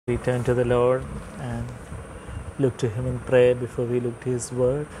We turn to the Lord and look to Him in prayer before we look to His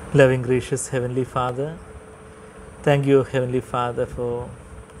Word. Loving, gracious Heavenly Father, thank you, Heavenly Father, for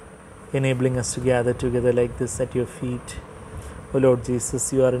enabling us to gather together like this at your feet. O Lord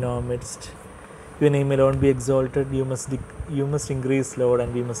Jesus, you are in our midst. Your name alone be exalted. You must increase, Lord,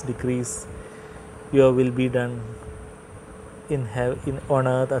 and we must decrease. Your will be done on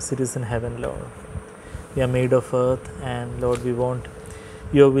earth as it is in heaven, Lord. We are made of earth, and Lord, we want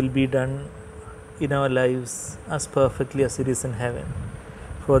your will be done in our lives as perfectly as it is in heaven.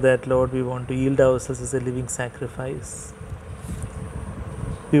 For that, Lord, we want to yield ourselves as a living sacrifice.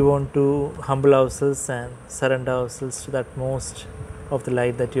 We want to humble ourselves and surrender ourselves to that most of the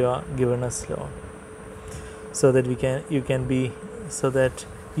light that you are given us, Lord, so that you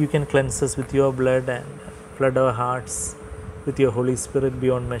can cleanse us with your blood and flood our hearts with your Holy Spirit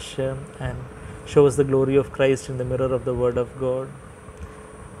beyond measure, and show us the glory of Christ in the mirror of the Word of God.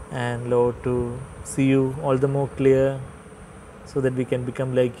 And Lord, to see you all the more clear, so that we can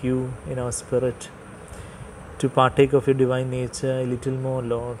become like you in our spirit, to partake of your divine nature a little more,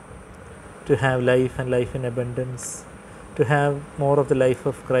 Lord, to have life and life in abundance, to have more of the life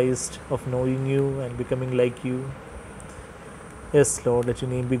of Christ, of knowing you and becoming like you. Yes, Lord, let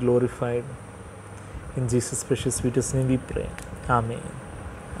your name be glorified. In Jesus' precious sweetest name we pray. Amen.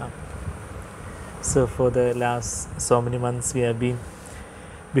 Amen. So for the last so many months we have been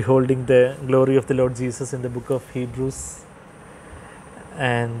beholding the glory of the Lord Jesus in the book of Hebrews,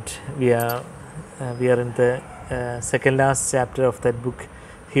 and we are in the second last chapter of that book,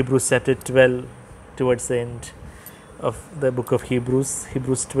 Hebrews chapter 12, towards the end of the book of Hebrews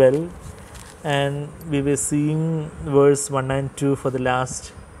 12, and we were seeing verse 1 and 2 for the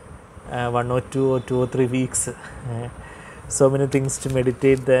last 1 or 2 or 3 weeks. So many things to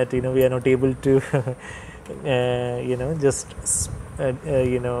meditate that we are not able to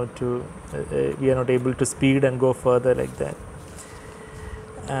we are not able to speed and go further like that.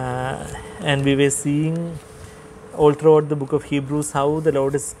 And we were seeing all throughout the book of Hebrews how the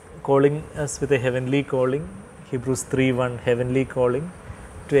Lord is calling us with a heavenly calling. Hebrews 3:1, heavenly calling,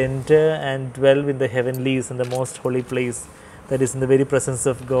 to enter and dwell in the heavenlies, in the most holy place, that is in the very presence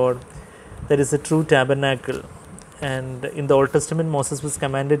of God. That is a true tabernacle. And in the Old Testament, Moses was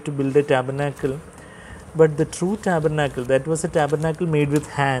commanded to build a tabernacle. But the true tabernacle, that was a tabernacle made with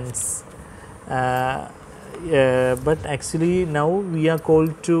hands. But actually now we are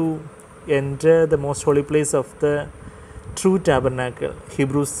called to enter the most holy place of the true tabernacle.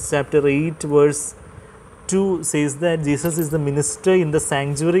 Hebrews chapter 8 verse 2 says that Jesus is the minister in the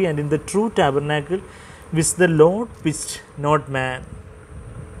sanctuary and in the true tabernacle which the Lord pitched, not man.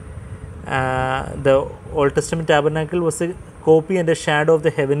 The Old Testament tabernacle was a copy and a shadow of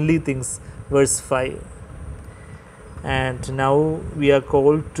the heavenly things, verse 5. And now we are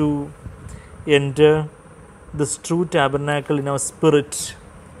called to enter this true tabernacle in our spirit.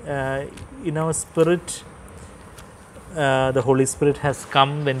 In our spirit, the Holy Spirit has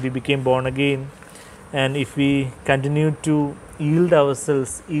come when we became born again. And if we continue to yield our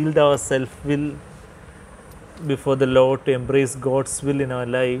self-will before the Lord, to embrace God's will in our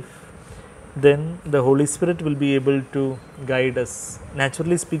life, then the Holy Spirit will be able to guide us.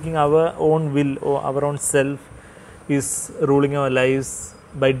 Naturally speaking, our own will or our own self is ruling our lives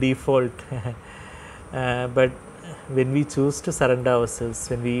by default. But when we choose to surrender ourselves,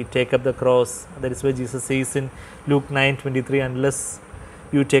 when we take up the cross, that is why Jesus says in Luke 9:23, unless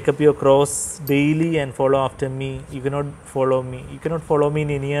you take up your cross daily and follow after me, you cannot follow me. You cannot follow me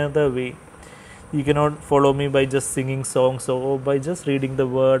in any other way. You cannot follow me by just singing songs or by just reading the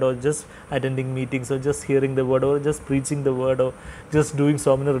word or just attending meetings or just hearing the word or just preaching the word or just doing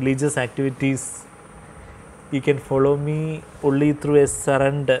so many religious activities. You can follow me only through a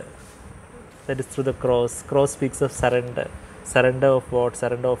surrender. That is through the cross. Cross speaks of surrender. Surrender of what?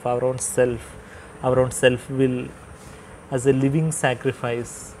 Surrender of our own self, our own self-will as a living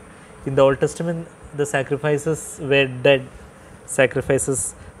sacrifice. In the Old Testament, the sacrifices were dead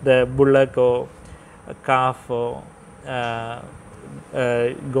sacrifices. The bullock or a calf or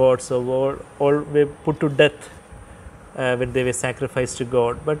goats or all were put to death when they were sacrificed to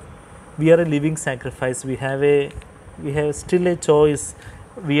God. But we are a living sacrifice. We have still a choice.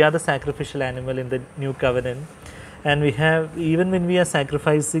 We are the sacrificial animal in the new covenant, and we have, even when we are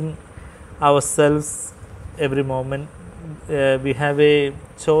sacrificing ourselves every moment, we have a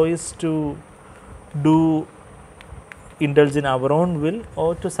choice to indulge in our own will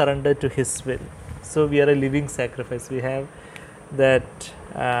or to surrender to His will. So we are a living sacrifice. We have that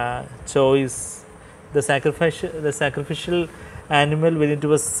choice. The sacrificial animal, when it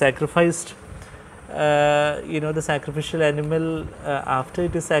was sacrificed the sacrificial animal, after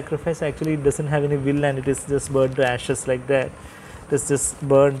it is sacrificed, actually it doesn't have any will, and it is just burned to ashes like that. It is just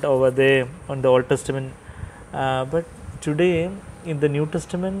burnt over there on the Old Testament. But today in the New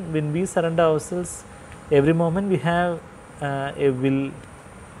Testament, when we surrender ourselves, every moment we have a will,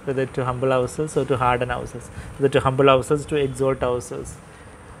 whether to humble ourselves or to harden ourselves, whether to humble ourselves, to exalt ourselves,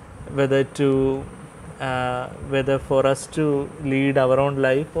 whether for us to lead our own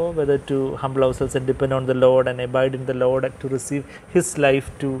life, or whether to humble ourselves and depend on the Lord and abide in the Lord, to receive His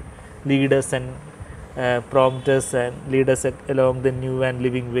life to lead us and prompt us and lead us along the new and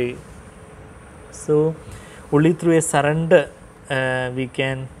living way. So only through a surrender we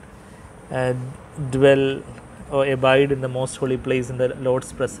can dwell or abide in the most holy place, in the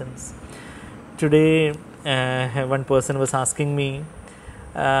Lord's presence. Today one person was asking me,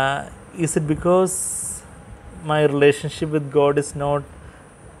 is it because my relationship with God is not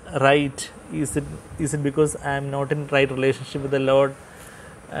right? Is it because I am not in right relationship with the Lord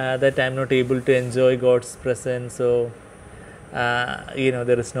that I am not able to enjoy God's presence? So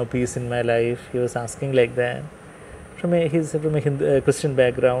there is no peace in my life. He was asking like that. He's from a Christian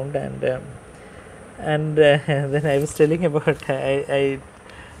background, and then I was telling about, I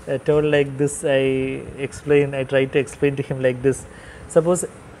told like this, I tried to explain to him like this. Suppose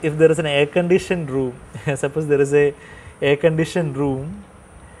if there is an air-conditioned room, suppose there is a air-conditioned room,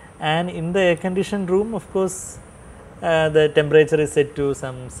 and in the air-conditioned room, of course, the temperature is set to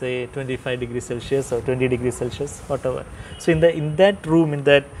some, say, 25 degrees Celsius or 20 degrees Celsius, whatever. So in that room,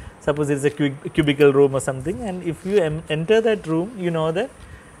 suppose it's a cubicle room or something, and if you enter that room, you know that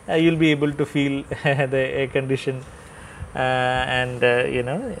you'll be able to feel the air condition, that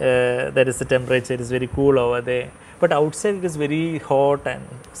is the temperature. It is very cool over there. But outside it is very hot and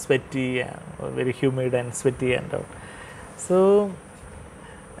sweaty, or very humid and sweaty and all. So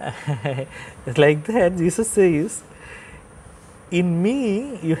like that, Jesus says, in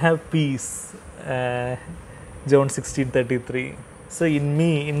me you have peace. John 16:33. So in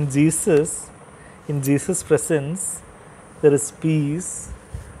me, in Jesus' presence, there is peace,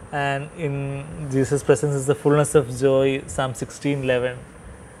 and in Jesus' presence is the fullness of joy. Psalm 16:11.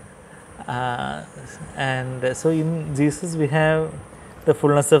 And so in Jesus we have the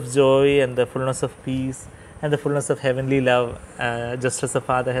fullness of joy and the fullness of peace and the fullness of heavenly love. Just as the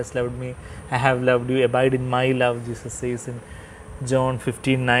Father has loved me, I have loved you. Abide in my love, Jesus says in John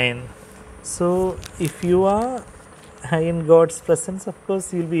 15:9. So if you are in God's presence, of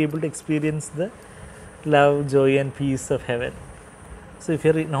course you will be able to experience the love, joy and peace of heaven. So if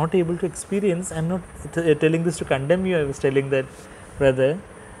you are not able to experience, I am not telling this to condemn you. I was telling that, brother,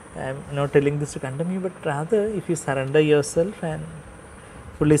 I am not telling this to condemn you, but rather if you surrender yourself and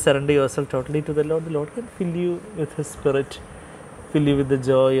fully surrender yourself totally to the Lord can fill you with His Spirit, fill you with the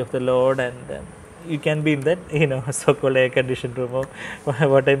joy of the Lord, and you can be in that so-called air-conditioned room. Or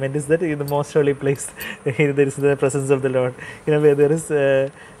what I meant is that in the most holy place there is the presence of the Lord, where there is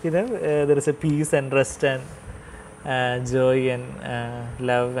there is a peace and rest and joy and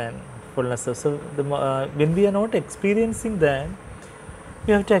love and fullness. So when we are not experiencing that,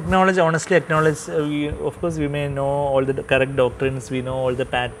 we have to honestly acknowledge. Of course, we may know all the correct doctrines, we know all the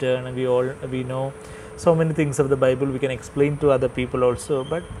pattern, and we know so many things of the Bible. We can explain to other people also,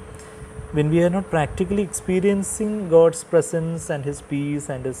 but when we are not practically experiencing God's presence and His peace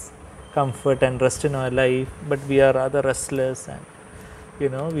and His comfort and rest in our life, but we are rather restless and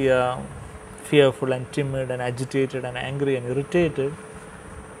we are fearful and timid and agitated and angry and irritated,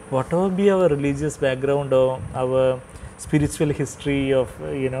 whatever be our religious background or our spiritual history of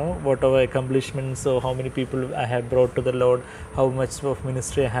whatever accomplishments or how many people I have brought to the Lord, how much of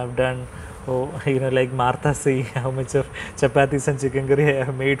ministry I have done, or like Martha saying how much of chapatis and chicken curry I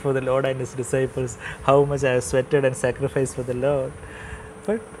have made for the Lord and His disciples, how much I have sweated and sacrificed for the Lord.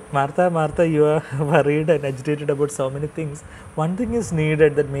 But Martha, you are worried and agitated about so many things. One thing is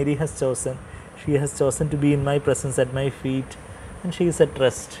needed that Mary has chosen. She has chosen to be in my presence at my feet, and she is at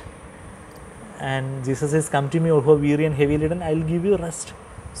rest. And Jesus says, come to me, all who are weary and heavy laden, I will give you rest.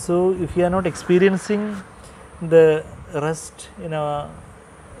 So if you are not experiencing the rest in our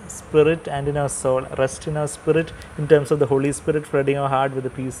spirit and in our soul, rest in our spirit in terms of the Holy Spirit flooding our heart with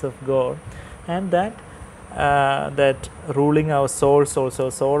the peace of God, and that ruling our souls also,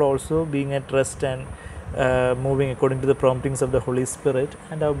 soul also being at rest and moving according to the promptings of the Holy Spirit,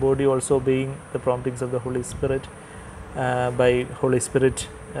 and our body also being the promptings of the Holy Spirit, by Holy Spirit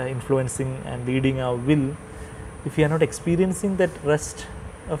influencing and leading our will. If we are not experiencing that rest,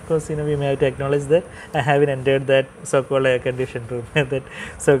 of course, we may have to acknowledge that I haven't entered that so-called air-conditioned room, that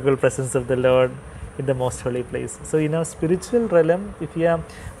so-called presence of the Lord, in the most holy place. So in our spiritual realm, if you have,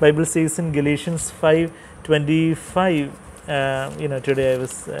 Bible says in Galatians 5:25, today I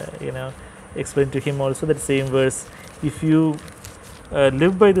was explained to him also that same verse. If you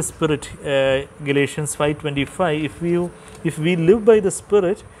live by the Spirit, Galatians 5:25, if we live by the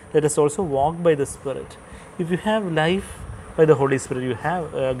Spirit, let us also walk by the Spirit. If you have life by the Holy Spirit, you have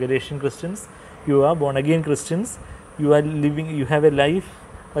Galatian Christians, you are born again Christians, you are living, you have a life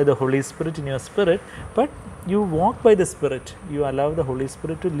by the Holy Spirit in your spirit, but you walk by the Spirit, you allow the Holy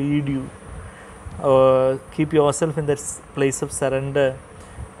Spirit to lead you. Keep yourself in that place of surrender,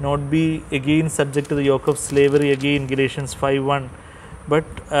 not be again subject to the yoke of slavery again, Galatians 5:1, but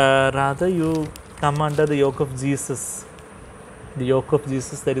rather you come under the yoke of Jesus. The yoke of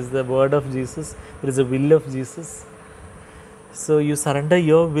Jesus, that is the word of Jesus, that is the will of Jesus. So you surrender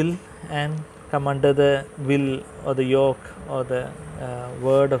your will and come under the will or the yoke or the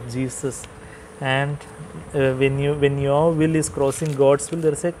word of Jesus. And when your will is crossing God's will,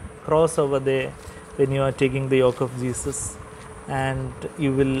 there is a cross over there when you are taking the yoke of Jesus. And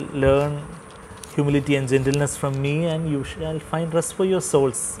you will learn humility and gentleness from me, and you shall find rest for your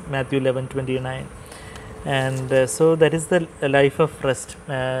souls, Matthew 11:29. And so that is the life of rest.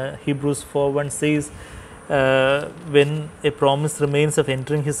 Hebrews 4:1 says, when a promise remains of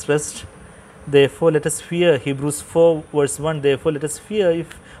entering his rest, therefore let us fear. Hebrews 4:1, therefore let us fear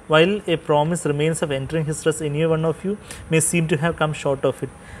if while a promise remains of entering his rest, any one of you may seem to have come short of it.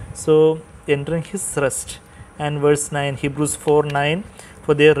 So entering his rest. And verse 9, Hebrews 4:9,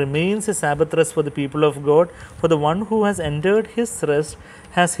 for there remains a Sabbath rest for the people of God, for the one who has entered his rest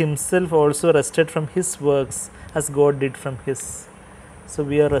has himself also rested from his works as God did from his. So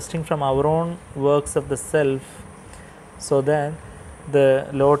we are resting from our own works of the self, so that the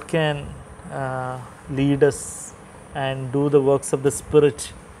Lord can lead us and do the works of the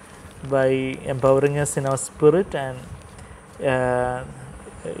Spirit by empowering us in our spirit and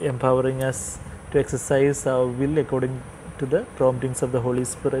empowering us to exercise our will according to the promptings of the Holy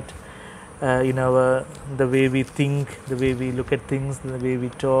Spirit. In the way we think, the way we look at things, the way we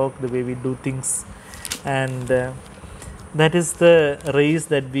talk, the way we do things, and that is the race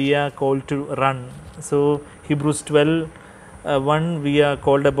that we are called to run. So Hebrews 12:1, we are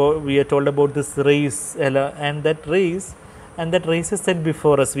told about this race, and that race is set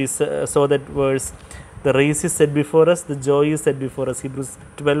before us. We saw that verse. The race is set before us, the joy is set before us. Hebrews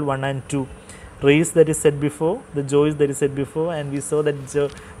 12:1 and 2. Race that is set before, the joy that is set before, and we saw that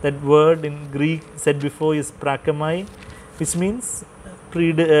that word in Greek set before is prakamai, which means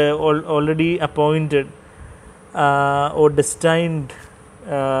already appointed or destined,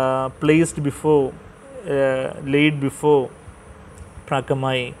 placed before, laid before,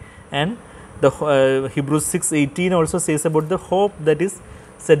 prakamai. And the Hebrews 6:18 also says about the hope that is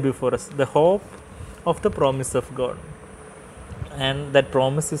set before us, the hope of the promise of God. And that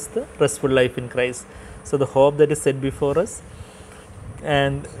promise is the restful life in Christ. So the hope that is set before us,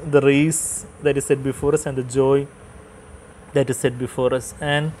 and the race that is set before us, and the joy that is set before us.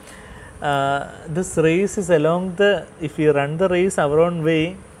 And this race is along the, if we run the race our own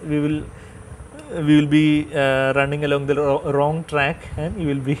way, we will be running along the wrong track, and you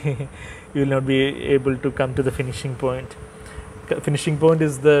will not be able to come to the finishing point. Finishing point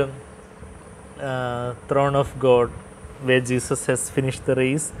is the throne of God, where Jesus has finished the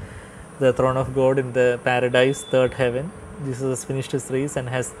race, the throne of God in the paradise, third heaven. Jesus has finished his race and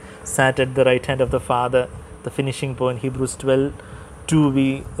has sat at the right hand of the Father, the finishing point. Hebrews 12:2,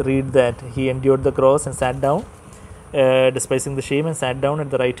 we read that he endured the cross and sat down, despising the shame, and sat down at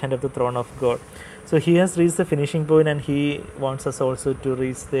the right hand of the throne of God. So he has reached the finishing point, and he wants us also to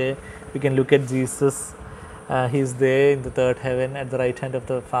reach there. We can look at Jesus. He is there in the third heaven at the right hand of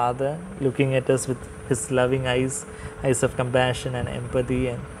the Father, looking at us with his loving eyes of compassion and empathy,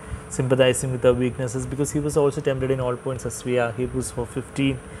 and sympathizing with our weaknesses, because he was also tempted in all points as we are, Hebrews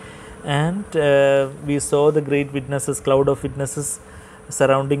 4:15. And we saw the great witnesses, cloud of witnesses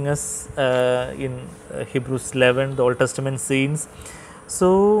surrounding us in Hebrews 11, the Old Testament saints. So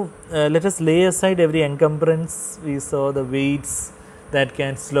let us lay aside every encumbrance. We saw the weights that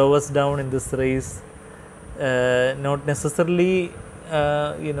can slow us down in this race. Not necessarily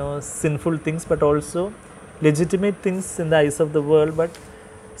sinful things, but also legitimate things in the eyes of the world, but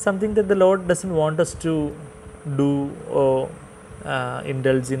something that the Lord doesn't want us to do or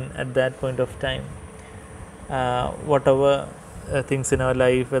indulge in at that point of time. Whatever things in our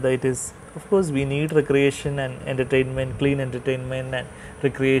life, whether it is, of course we need recreation and entertainment, clean entertainment and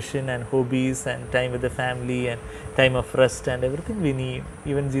recreation and hobbies and time with the family and time of rest and everything we need.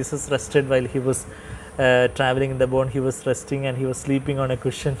 Even Jesus rested while he was traveling in the boat, he was resting and he was sleeping on a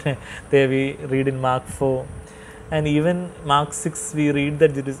cushion. There we read in Mark 4. And even Mark 6, we read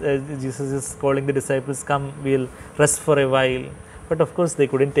that Jesus is calling the disciples, come, we'll rest for a while. But of course, they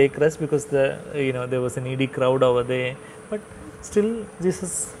couldn't take rest because there was a needy crowd over there. But still,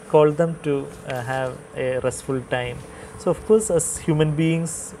 Jesus called them to have a restful time. So, of course, as human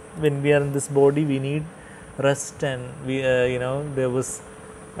beings, when we are in this body, we need rest. And there was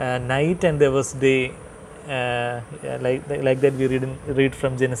night and there was day. Like that, we read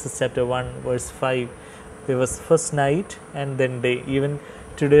from Genesis chapter 1, verse 5. There was first night and then day. Even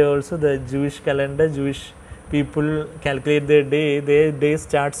today also, the Jewish calendar, Jewish people calculate their day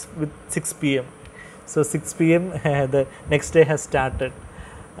starts with 6 p.m. So 6 p.m. the next day has started,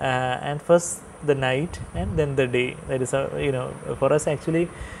 and first the night and then the day. That is for us actually,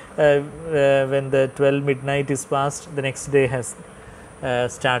 when the 12 midnight is passed, the next day has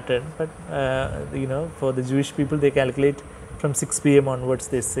started. But for the Jewish people, they calculate from 6 p.m. onwards,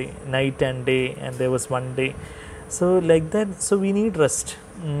 they say night and day, and there was one day. So like that, so we need rest.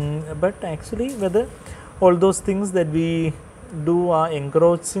 But actually, whether all those things that we do are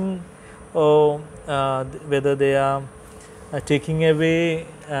encroaching, or whether they are taking away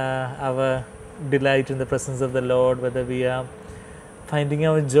our delight in the presence of the Lord, whether we are finding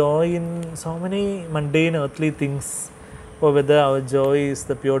our joy in so many mundane earthly things, or whether our joy is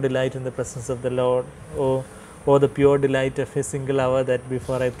the pure delight in the presence of the Lord, or the pure delight of a single hour that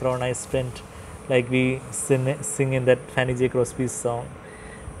before I throne I spent, like we sing in that Fanny J. Crosby's song,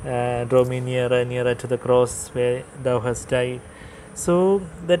 draw me nearer, nearer to the cross where thou hast died. So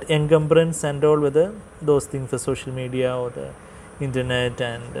that encumbrance and all, whether those things, the social media or the internet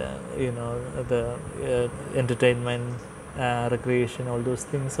and the entertainment, recreation, all those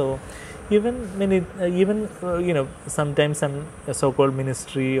things. So even sometimes some so-called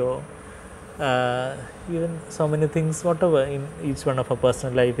ministry, or even so many things, whatever, in each one of our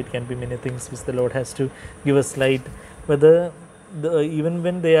personal life, it can be many things which the Lord has to give us light. Whether even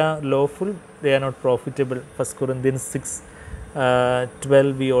when they are lawful, they are not profitable. 1 Corinthians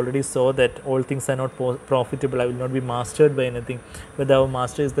 6:12, we already saw that all things are not profitable. I will not be mastered by anything. Whether our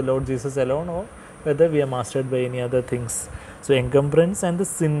master is the Lord Jesus alone, or whether we are mastered by any other things. So encumbrance and the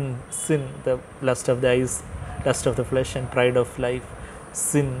sin, the lust of the eyes, lust of the flesh, and pride of life.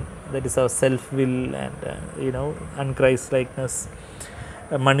 Sin, that is our self-will and unChristlikeness,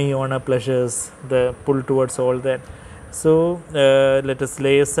 money, honor, pleasures, the pull towards all that. So let us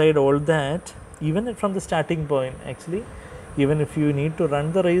lay aside all that, even from the starting point. Actually, even if you need to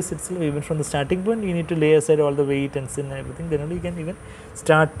run the race itself, even from the starting point, you need to lay aside all the weight and sin and everything. Then only you can even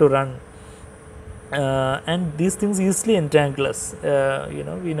start to run. And these things easily entangle us.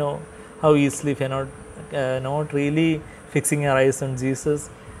 We know how easily, if we are not really fixing our eyes on Jesus,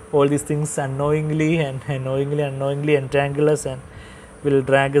 all these things unknowingly entangle us and will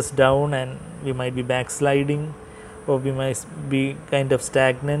drag us down, and we might be backsliding, or we might be kind of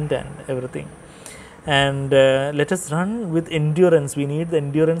stagnant and everything. And let us run with endurance. We need the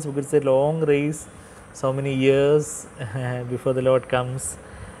endurance because it's a long race, so many years before the Lord comes.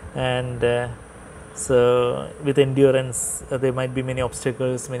 And so with endurance, there might be many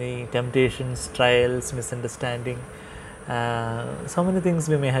obstacles, many temptations, trials, misunderstanding, so many things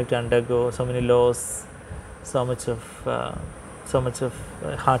we may have to undergo, so many loss, so much of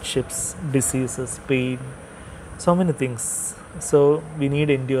hardships, diseases, pain, so many things. So we need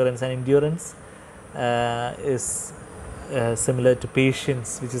endurance, and endurance is similar to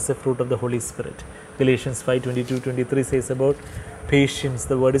patience, which is the fruit of the Holy Spirit. Galatians 5:22-23 says about patience,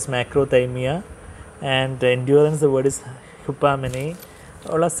 the word is macrothymia, and endurance, the word is hupamene.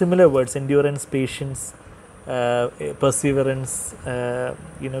 All are similar words: endurance, patience, perseverance.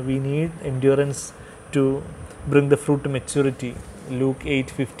 We need endurance to bring the fruit to maturity. Luke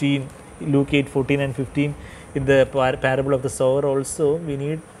 8:14 and 15, in the parable of the sower also, we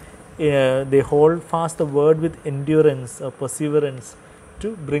need they hold fast the word with endurance or perseverance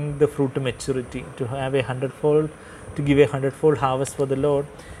to bring the fruit to maturity, to have a hundredfold, to give a hundredfold harvest for the Lord.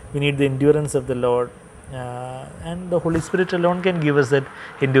 We need the endurance of the Lord, and the Holy Spirit alone can give us that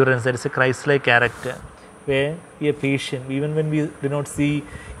endurance. That is a Christ-like character, where we are patient even when we do not see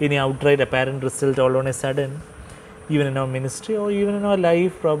any outright apparent result all on a sudden. Even in our ministry or even in our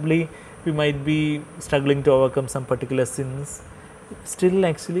life, probably we might be struggling to overcome some particular sins. Still,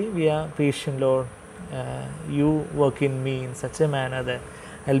 actually, we are patient. Lord, you work in me in such a manner that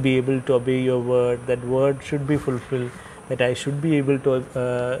I'll be able to obey your word. That word should be fulfilled, that I should be able to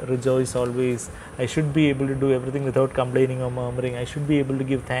rejoice always. I should be able to do everything without complaining or murmuring. I should be able to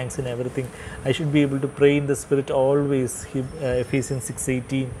give thanks in everything. I should be able to pray in the Spirit always. Ephesians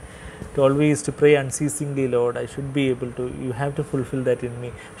 6:18. to always to pray unceasingly, Lord. I should be able to, you have to fulfill that in me.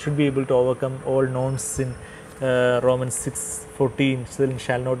 I should be able to overcome all known sin. Romans 6:14, sin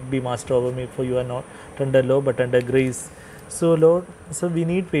shall not be master over me, for you are not under law but under grace. So Lord, so we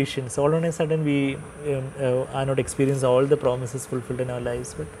need patience. All on a sudden we are not experiencing all the promises fulfilled in our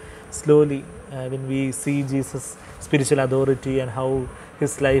lives, but slowly when we see Jesus' spiritual authority and how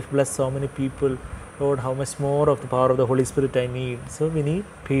his life blessed so many people, Lord, how much more of the power of the Holy Spirit I need. So we need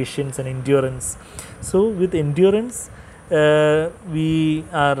patience and endurance. So with endurance, we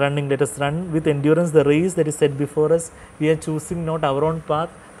are running. Let us run with endurance the race that is set before us. We are choosing not our own path.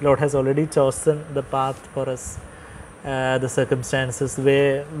 Lord has already chosen the path for us. The circumstances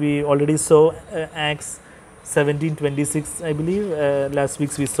where we already saw Acts 17:26, I believe. Last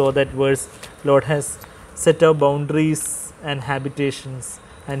week we saw that verse. Lord has set up boundaries and habitations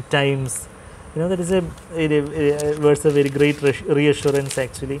and times. That is a verse of very great reassurance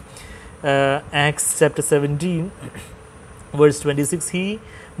actually. Acts chapter 17 verse 26, he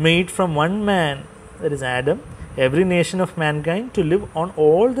made from one man, that is Adam, every nation of mankind to live on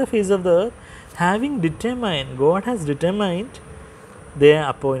all the face of the earth, having determined, God has determined their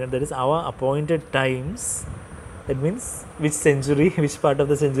appointed, that is our appointed times. That means which century, which part of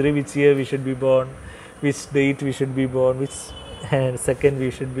the century, which year we should be born, which date we should be born, which second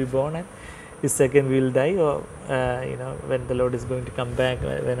we should be born, and which second we will die, or when the Lord is going to come back,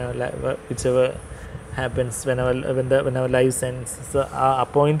 whichever happens, when our lives ends. So our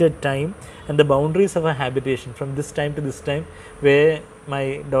appointed time and the boundaries of our habitation from this time to this time, where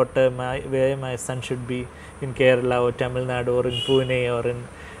my daughter, where my son should be, in Kerala or Tamil Nadu or in Pune or in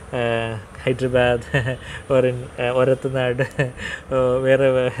Hyderabad or in Oratunad or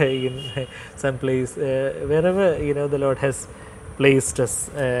wherever, in some place, wherever the Lord has placed us.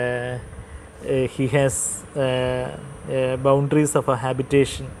 He has boundaries of our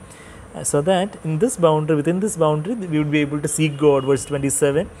habitation, so that in this boundary, within this boundary, we would be able to seek God. Verse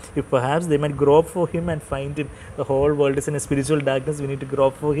 27, if perhaps they might grope for him and find him. The whole world is in a spiritual darkness. We need to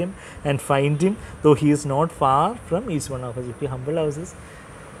grope for him and find him, though he is not far from each one of us. If we humble ourselves,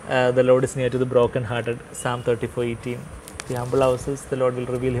 the Lord is near to the broken-hearted. Psalm 34:18. If we humble ourselves, the Lord will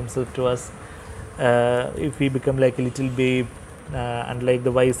reveal himself to us. If we become like a little babe, unlike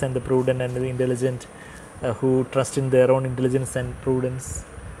the wise and the prudent and the intelligent, who trust in their own intelligence and prudence.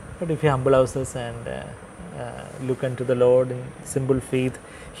 But if we humble ourselves and look unto the Lord in simple faith,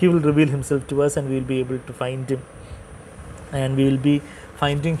 he will reveal himself to us and we will be able to find him. And we will be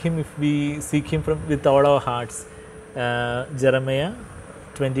finding him if we seek him with all our hearts. Jeremiah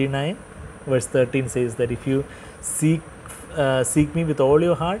 29 verse 13 says that if you seek me with all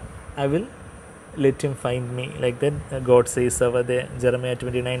your heart, I will let him find me. Like that God says over there, Jeremiah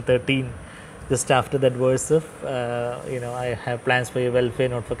 29:13. Just after that verse of, I have plans for your welfare,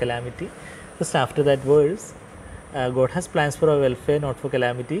 not for calamity. Just after that verse, God has plans for our welfare, not for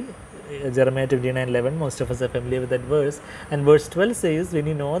calamity. Jeremiah 29:11, most of us are familiar with that verse. And verse 12 says, when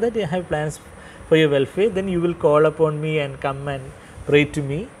you know that you have plans for your welfare, then you will call upon me and come and pray to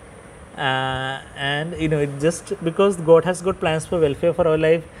me. And it just because God has got plans for welfare for our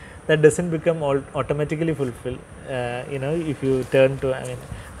life, that doesn't become automatically fulfilled. If you turn to,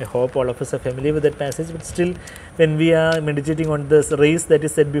 I hope all of us are familiar with that passage, but still when we are meditating on this race that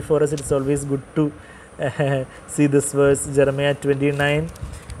is set before us, it's always good to see this verse. Jeremiah 29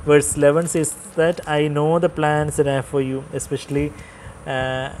 verse 11 says that I know the plans that I have for you, especially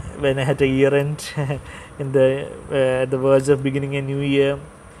when I had a year end in at the verge of beginning a new year.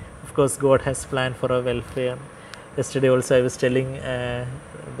 Of course, God has planned for our welfare. Yesterday also I was telling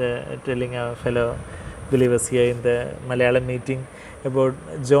our fellow believers here in the Malayalam meeting about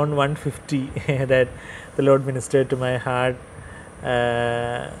John 1:50 that the Lord ministered to my heart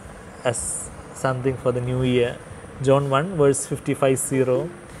as something for the new year. John 1 verse 55:0,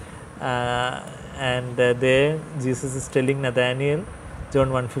 and there Jesus is telling Nathanael, John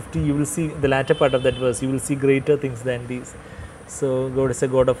 1:50, you will see the latter part of that verse, you will see greater things than these. So God is a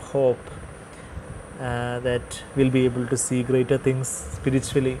God of hope, that we'll be able to see greater things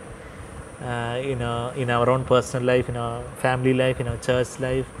spiritually, in our own personal life, in our family life, in our church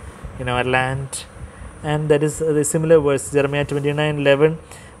life, in our land. And that is the similar verse, Jeremiah 29:11,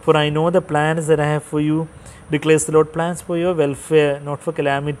 for I know the plans that I have for you, declares the Lord, plans for your welfare, not for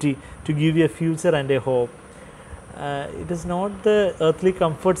calamity, to give you a future and a hope. It is not the earthly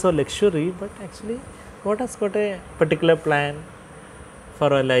comforts or luxury, but actually God has got a particular plan for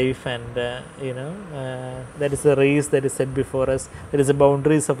our life, and that is the race that is set before us. There is the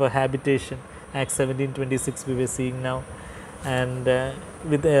boundaries of our habitation. Acts 17:26 we were seeing now, and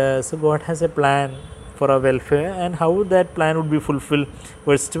so God has a plan for our welfare, and how that plan would be fulfilled.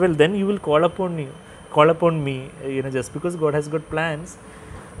 Verse 12, then you will call upon me. Just because God has got plans,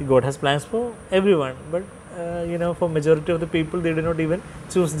 God has plans for everyone, but for majority of the people, they do not even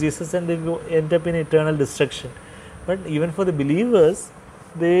choose Jesus, and they end up in eternal destruction. But even for the believers,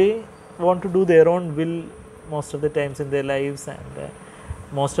 they want to do their own will most of the times in their lives, and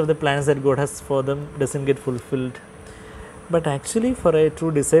most of the plans that God has for them doesn't get fulfilled. But actually, for a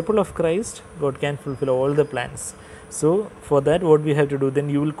true disciple of Christ, God can fulfill all the plans. So for that, what we have to do, then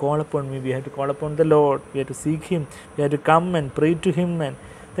you will call upon me. We have to call upon the Lord. We have to seek Him. We have to come and pray to Him, and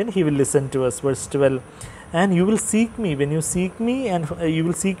then He will listen to us. Verse 12, and you will seek me when you seek me, and you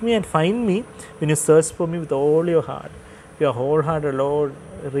will seek me and find me when you search for me with all your heart. Your whole heart, Lord,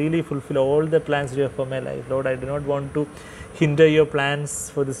 really fulfill all the plans you have for my life. Lord, I do not want to hinder your plans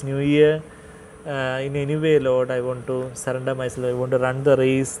for this new year in any way. Lord, I want to surrender myself. I want to run the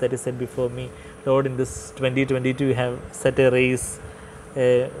race that is set before me. Lord, in this 2022, you have set a race,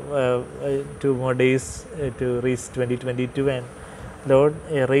 2 more days to reach 2022, and Lord,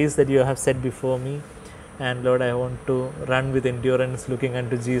 a race that you have set before me. And Lord, I want to run with endurance, looking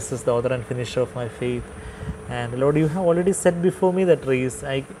unto Jesus, the author and finisher of my faith. And Lord, you have already set before me that race.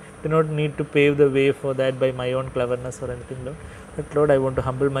 I do not need to pave the way for that by my own cleverness or anything, Lord. But Lord, I want to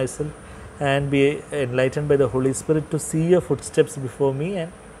humble myself and be enlightened by the Holy Spirit to see your footsteps before me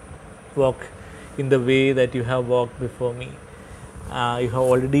and walk in the way that you have walked before me. You have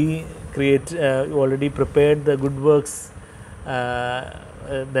already prepared the good works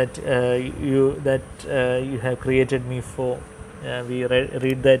that you have created me for. We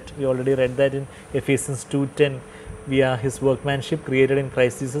already read that in Ephesians 2:10. We are His workmanship, created in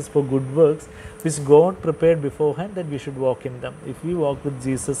Christ Jesus for good works, which God prepared beforehand that we should walk in them. If we walk with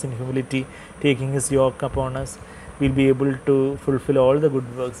Jesus in humility, taking His yoke upon us, we'll be able to fulfill all the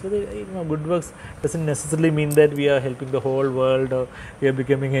good works. So good works doesn't necessarily mean that we are helping the whole world, or we are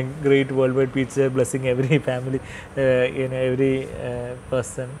becoming a great worldwide preacher, blessing every family, every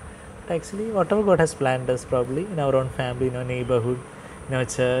person. But actually, whatever God has planned us, probably in our own family, in our neighborhood, in our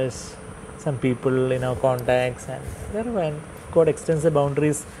church, some people in our contacts, and wherever God extends the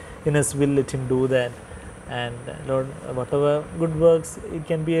boundaries in His will, let Him do that. And Lord, whatever good works, it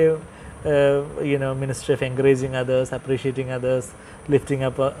can be a ministry of encouraging others, appreciating others, lifting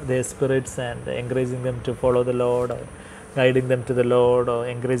up their spirits and encouraging them to follow the Lord, or guiding them to the Lord, or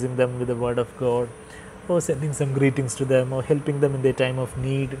encouraging them with the word of God, or sending some greetings to them, or helping them in their time of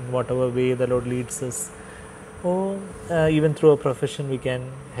need in whatever way the Lord leads us. Or even through our profession, we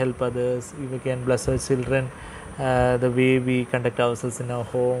can help others, we can bless our children, the way we conduct ourselves in our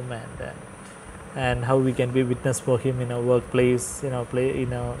home, and how we can be witness for Him in our workplace, in our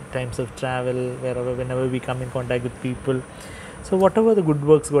times of travel, whenever we come in contact with people. So whatever the good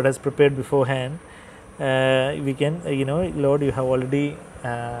works God has prepared beforehand, we can, Lord, you have already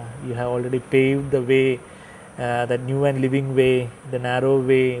paved the way, that new and living way, the narrow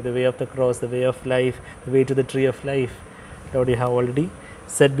way, the way of the cross, the way of life, the way to the tree of life. Lord, you have already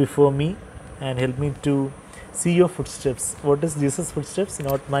set before me, and help me to see your footsteps. What is Jesus' footsteps?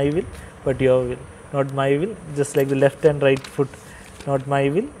 Not my will, but your will. Not my will, just like the left and right foot. Not my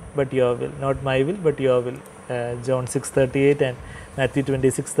will, but your will. Not my will, but your will. John 6:38 and Matthew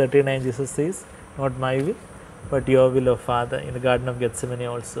 26:39, Jesus says, not my will, but your will, O Father. In the Garden of Gethsemane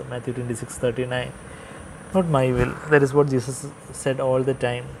also, Matthew 26:39. Not my will. That is what Jesus said all the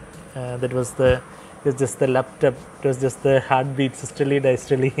time. That was just the laptop. It was just the heartbeat, sisterly,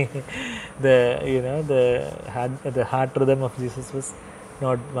 diastole. the heart rhythm of Jesus was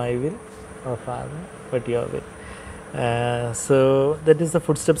not my will, O Father, but your will. So that is the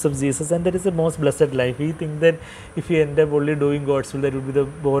footsteps of Jesus, and that is the most blessed life. We think that if we end up only doing God's will, that would be the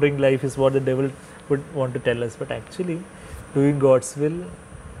boring life, is what the devil would want to tell us. But actually, doing God's will,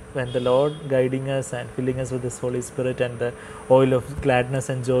 when the Lord guiding us and filling us with His Holy Spirit and the oil of gladness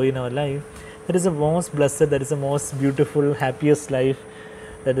and joy in our life, that is the most blessed, that is the most beautiful, happiest life,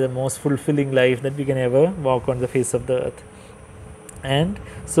 that is the most fulfilling life that we can ever walk on the face of the earth. And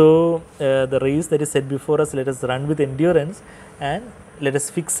so the race that is set before us, let us run with endurance, and let us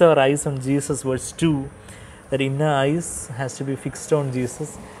fix our eyes on Jesus. Verse 2, that inner eyes has to be fixed on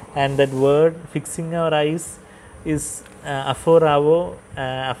Jesus, and that word fixing our eyes is aphoravo.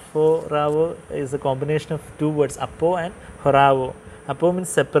 Aphoravo is a combination of two words, apo and horavo. Apo means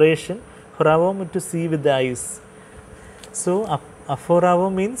separation, horavo means to see with the eyes. So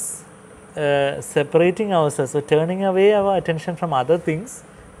aphoravo means separating ourselves, so turning away our attention from other things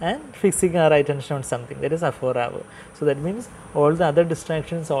and fixing our attention on something. That is aphoravo. So that means all the other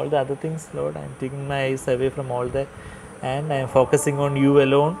distractions, all the other things, Lord, I am taking my eyes away from all that, and I am focusing on you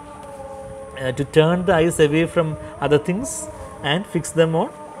alone. to turn the eyes away from other things and fix them on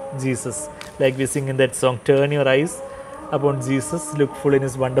Jesus. Like we sing in that song, turn your eyes upon Jesus, look full in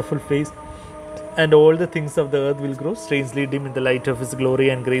his wonderful face, and all the things of the earth will grow strangely dim in the light of his glory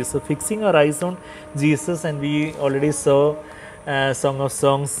and grace. So fixing our eyes on Jesus, and we already saw Song of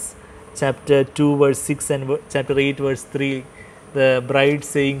Songs chapter 2 verse 6 and chapter 8 verse 3, the bride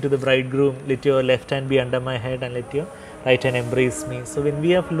saying to the bridegroom, let your left hand be under my head and let your right hand embrace me. So when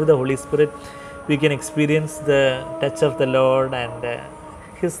we are filled with the Holy Spirit, we can experience the touch of the Lord and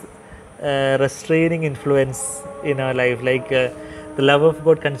his restraining influence in our life. Like the love of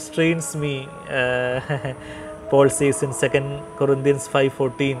God constrains me, Paul says in 2 Corinthians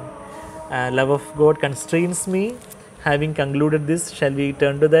 5:14, love of God constrains me. Having concluded this, shall we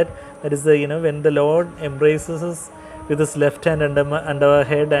turn to that? That is the, when the Lord embraces us with his left hand under our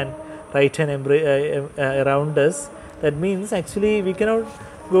head and right hand around us, that means actually we cannot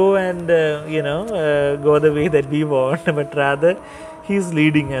go and go the way that we want, but rather he is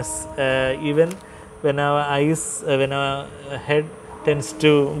leading us. Even when our eyes, when our head tends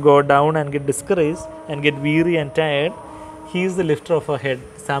to go down and get discouraged and get weary and tired, he is the lifter of our head.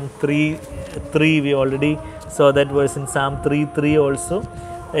 Psalm 3:3, we already saw that verse in Psalm 3:3 also,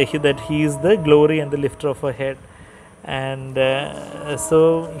 that he is the glory and the lifter of our head. And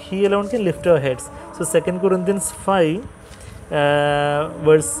so he alone can lift our heads. So 2 Corinthians 5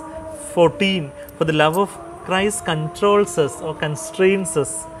 verse 14, for the love of Christ controls us or constrains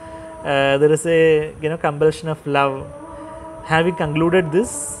us. There is a compulsion of love. Having concluded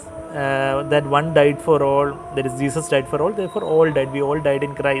this, that one died for all, that is Jesus died for all, therefore all died, we all died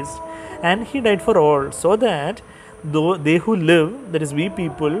in Christ, and he died for all, so that though they who live, that is we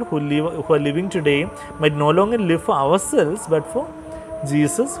people who are living today, might no longer live for ourselves but for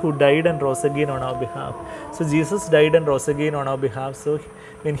Jesus, who died and rose again on our behalf. So Jesus died and rose again on our behalf. So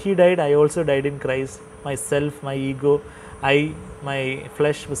when he died, I also died in Christ. Myself, my ego, my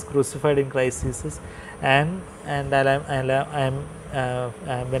flesh was crucified in Christ Jesus, and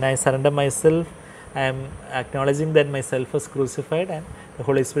when I surrender myself, I am acknowledging that myself was crucified, and the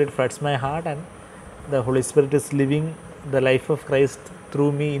Holy Spirit floods my heart, and the Holy Spirit is living the life of Christ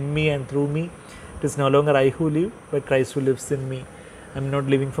through me, in me and through me. It is no longer I who live, but Christ who lives in me. I am not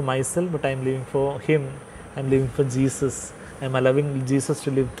living for myself, but I am living for him. I am living for Jesus. I am allowing Jesus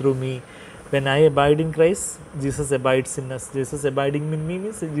to live through me. When I abide in Christ, Jesus abides in us. Jesus abiding in me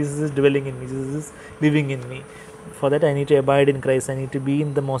means Jesus is dwelling in me. Jesus is living in me. For that, I need to abide in Christ. I need to be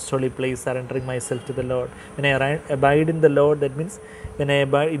in the most holy place, surrendering myself to the Lord. When I abide in the Lord, that means when I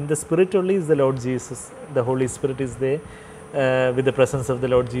abide in the Spirit only is the Lord Jesus. The Holy Spirit is there with the presence of the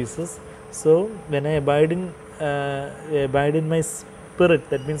Lord Jesus. So when I abide in my spirit,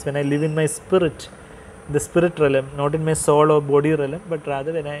 that means when I live in my spirit, the spirit realm, not in my soul or body realm, but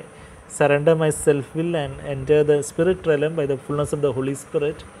rather when I surrender my self-will and enter the spirit realm by the fullness of the Holy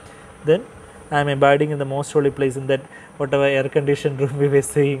Spirit, then I am abiding in the most holy place, in that whatever air-conditioned room we were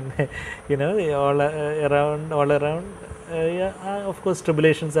saying, all around. Of course,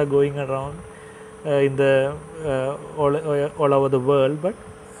 tribulations are going around in the all over the world, but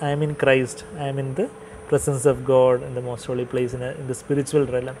I am in Christ. I am in the presence of God in the most holy place, in the spiritual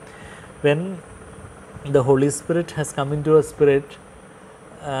realm. When the Holy Spirit has come into a spirit,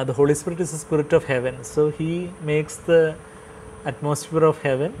 the Holy Spirit is the spirit of heaven. So he makes the atmosphere of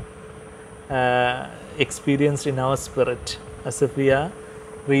heaven experienced in our spirit, as if we are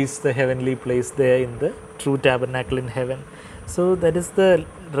reached the heavenly place there in the true tabernacle in heaven. So that is the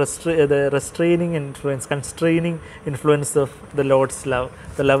restraining influence, constraining influence of the Lord's love.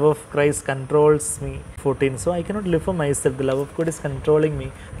 The love of Christ controls me. 14. So I cannot live for myself. The love of God is controlling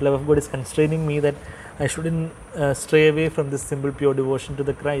me. The love of God is constraining me, that I shouldn't stray away from this simple pure devotion to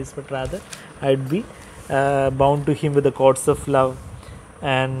the Christ, but rather I'd be bound to him with the cords of love.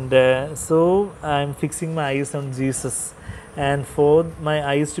 And so I'm fixing my eyes on Jesus, and for my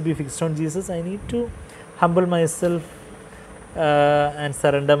eyes to be fixed on Jesus, I need to humble myself and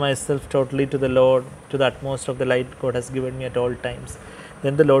surrender myself totally to the Lord, to the utmost of the light God has given me at all times.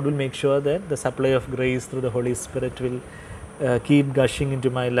 Then the Lord will make sure that the supply of grace through the Holy Spirit will keep gushing into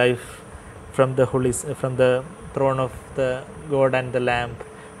my life from the throne of the God and the lamp,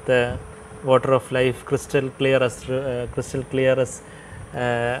 the water of life, crystal clear as water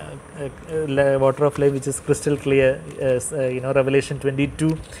of life, which is crystal clear. Revelation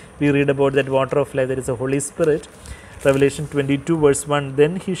 22, we read about that water of life, that is the Holy Spirit. Revelation 22 verse 1,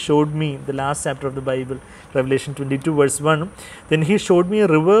 then he showed me, the last chapter of the Bible, Revelation 22 verse 1, then he showed me a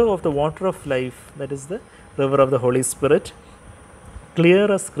river of the water of life, that is the river of the Holy Spirit,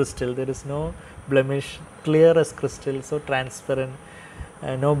 clear as crystal, there is no blemish, clear as crystal, so transparent,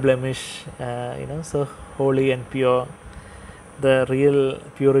 no blemish, so holy and pure, the real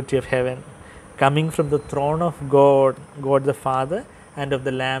purity of heaven, coming from the throne of God, God the Father, and of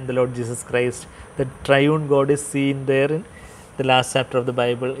the Lamb, the Lord Jesus Christ. The triune God is seen there in the last chapter of the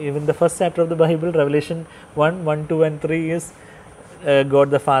Bible. Even the first chapter of the Bible, Revelation 1, 2 and 3 is God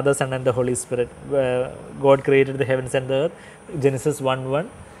the Father, Son and the Holy Spirit. God created the heavens and the earth. Genesis 1:1,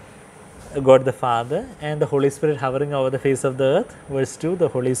 God the Father, and the Holy Spirit hovering over the face of the earth. Verse 2, the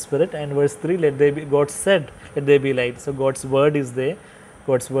Holy Spirit, and verse 3, let there be, God said, let there be light. So God's word is there.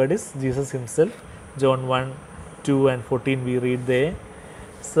 God's word is Jesus himself. John 1:2 and 14 we read there.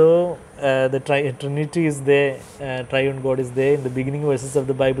 So the Trinity is there, triune God is there in the beginning verses of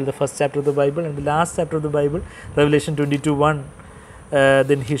the Bible, the first chapter of the Bible, and the last chapter of the Bible, Revelation 22:1.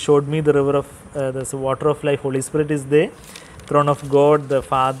 Then he showed me the river of the water of life. Holy Spirit is there. Throne of God the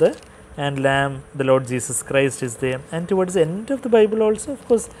Father and Lamb, the Lord Jesus Christ is there. And towards the end of the Bible also, of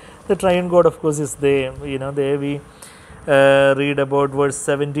course, the triune God, of course, is there. There we read about verse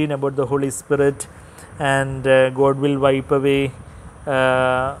 17 about the Holy Spirit, and God will wipe away.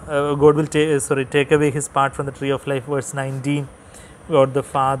 God will take away his part from the tree of life. Verse 19, God the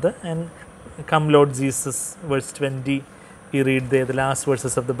Father, and come Lord Jesus. Verse 20. We read there the last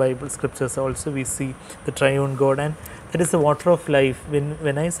verses of the Bible scriptures also, we see the triune God, and that is the water of life.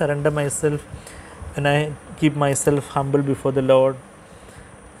 When I surrender myself, when I keep myself humble before the Lord,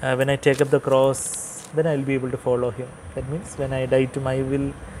 when I take up the cross, then I will be able to follow him. That means when I die to my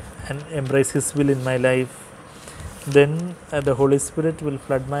will and embrace his will in my life, then the Holy Spirit will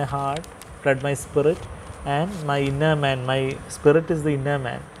flood my heart, flood my spirit, and my inner man. My spirit is the inner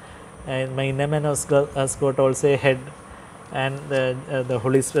man, and my inner man has got also a head. And the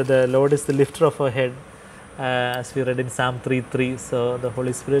Holy Spirit, the Lord is the lifter of our head, as we read in Psalm 3:3. So the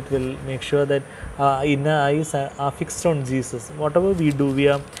Holy Spirit will make sure that our inner eyes are fixed on Jesus. Whatever we do, we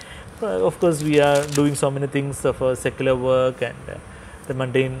are, of course, we are doing so many things of secular work and the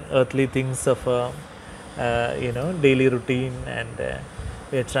mundane earthly things of daily routine, and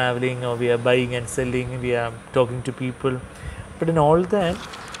we are traveling, or we are buying and selling, we are talking to people. But in all that,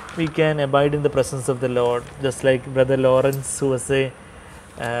 we can abide in the presence of the Lord, just like Brother Lawrence, who was a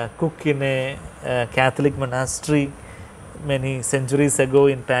cook in a Catholic monastery many centuries ago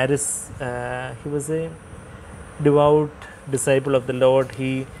in Paris. He was a devout disciple of the Lord.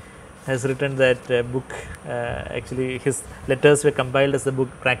 He has written that book. Actually, his letters were compiled as the book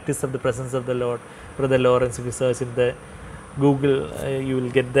Practice of the Presence of the Lord. Brother Lawrence, if you search in the Google, you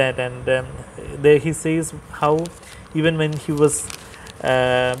will get that. And there he says how even when he was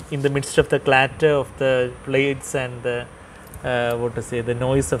in the midst of the clatter of the plates and the the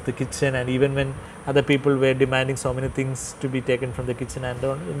noise of the kitchen, and even when other people were demanding so many things to be taken from the kitchen, and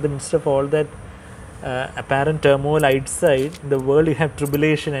in the midst of all that apparent turmoil outside in the world, you have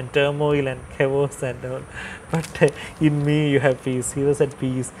tribulation and turmoil and chaos and all, but in me you have peace. He was at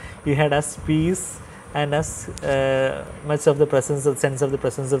peace. He had as peace and as much of the sense of the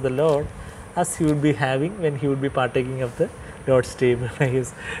presence of the Lord as he would be having when he would be partaking of the Lord's table.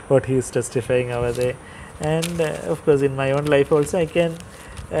 Is what he is testifying over there. And of course, in my own life also, I can,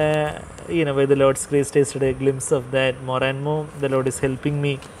 by the Lord's grace, tasted a glimpse of that more and more. The Lord is helping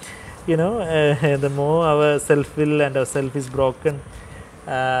me. The more our self-will and our self is broken,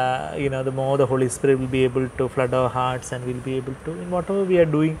 the more the Holy Spirit will be able to flood our hearts, and we'll be able to, in whatever we are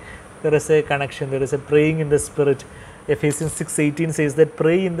doing, there is a connection, there is a praying in the Spirit. Ephesians 6:18 says that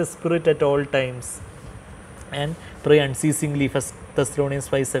pray in the Spirit at all times and pray unceasingly. 1 Thessalonians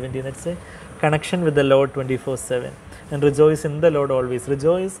 5:17, that's a connection with the Lord 24/7. And rejoice in the Lord always.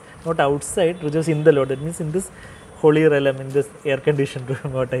 Rejoice not outside, rejoice in the Lord. That means in this holy realm, in this air-conditioned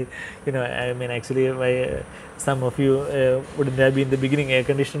room. What actually, some of you wouldn't have been in the beginning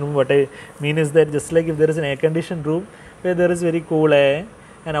air-conditioned room. What I mean is that just like if there is an air-conditioned room where there is very cool air,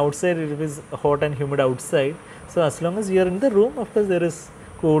 and outside it is hot and humid outside. So as long as you are in the room, of course, there is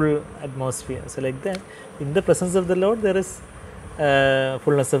cool atmosphere. So like that, in the presence of the Lord, there is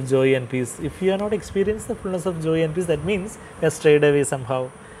fullness of joy and peace. If you are not experiencing the fullness of joy and peace, that means you are strayed away somehow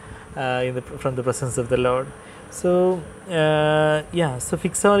from the presence of the Lord. So so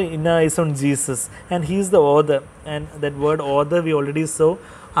fix our inner eyes on Jesus, and He is the author. And that word author we already saw.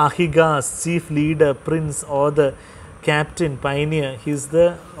 Ahigas, chief leader, prince, author, captain, pioneer. He is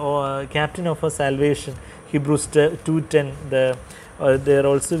the captain of our salvation. Hebrews 2:10. There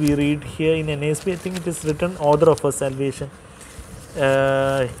also we read here in NASB, I think it is written author of our salvation.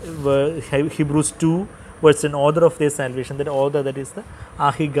 Hebrews 2 verse 10, author of their salvation. That author, that is the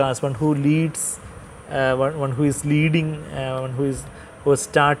Ahigas, one who leads, one who is leading, one who is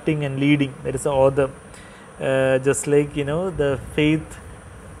starting and leading. That is the author. Just like the faith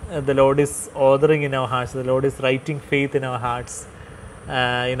the Lord is authoring in our hearts, the Lord is writing faith in our hearts,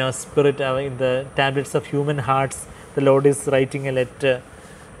 in our spirit, in the tablets of human hearts, the Lord is writing a letter.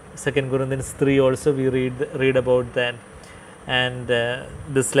 2 Corinthians 3 also we read about that. And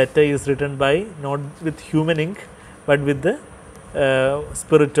this letter is written by not with human ink but with the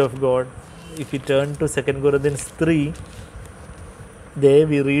Spirit of God. If you turn to 2 Corinthians 3, there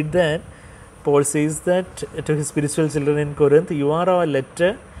we read that Paul says that to his spiritual children in Corinth, you are our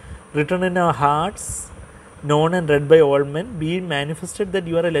letter written in our hearts, known and read by all men, being manifested that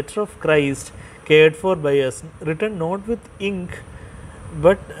you are a letter of Christ, cared for by us, written not with ink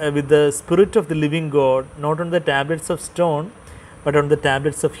but with the Spirit of the living God, not on the tablets of stone but on the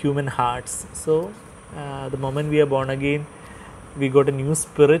tablets of human hearts. So the moment we are born again, we got a new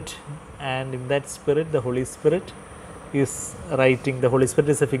spirit, and in that spirit the Holy Spirit is writing. The Holy Spirit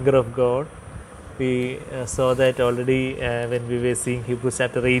is a finger of God. We saw that already when we were seeing Hebrews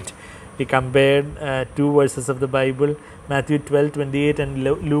chapter 8. We compared two verses of the Bible, Matthew 12:28 and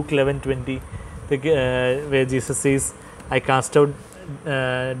Luke 11:20, where Jesus says, I cast out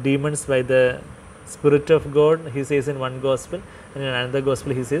demons by the Spirit of God, he says in one gospel, and in another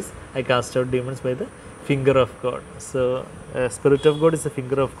gospel he says, I cast out demons by the finger of God. So Spirit of God is the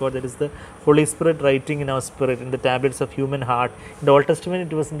finger of God, that is the Holy Spirit writing in our spirit, in the tablets of human heart. In the Old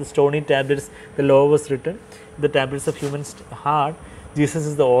Testament it was in the stony tablets, the law was written. In the tablets of human heart, Jesus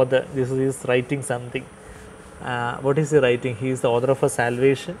is the author. Jesus is writing something. What is he writing? He is the author of our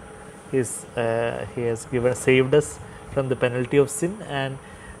salvation. He has saved us from the penalty of sin, and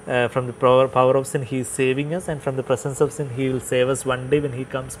from the power of sin he is saving us, and from the presence of sin he will save us one day when he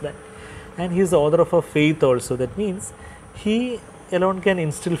comes back. And he is the author of our faith also. That means he alone can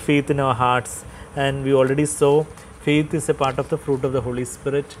instill faith in our hearts, and we already saw faith is a part of the fruit of the Holy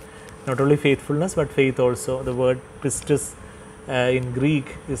Spirit. Not only faithfulness but faith also. The word pistis in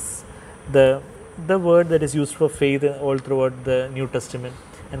Greek is the word that is used for faith all throughout the New Testament,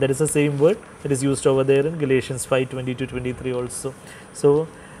 and that is the same word that is used over there in Galatians 5:20-23 also. So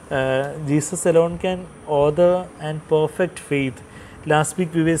Jesus alone can author and perfect faith. Last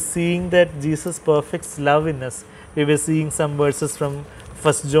week we were seeing that Jesus perfects love in us. We were seeing some verses from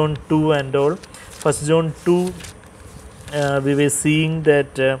 1 John 2 and all. 1 John 2 we were seeing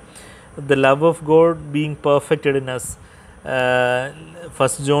that the love of God being perfected in us.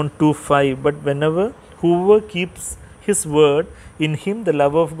 1 John 2:5, but whoever keeps his word, in him the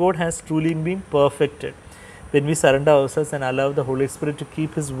love of God has truly been perfected. When we surrender ourselves and allow the Holy Spirit to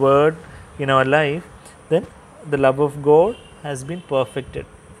keep his word in our life, then the love of God has been perfected.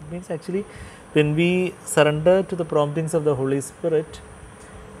 It means actually when we surrender to the promptings of the Holy Spirit,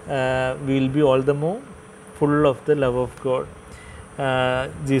 we will be all the more full of the love of God.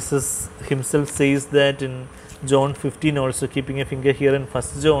 Jesus himself says that in John 15 also, keeping a finger here in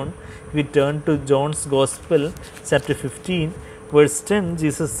 1 John. If we turn to John's Gospel, chapter 15, verse 10,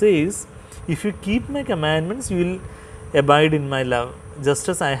 Jesus says, if you keep my commandments, you will abide in my love, just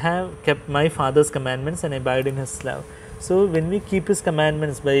as I have kept my Father's commandments and abide in his love. So when we keep his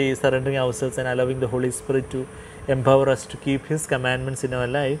commandments by surrendering ourselves and allowing the Holy Spirit to empower us to keep his commandments in our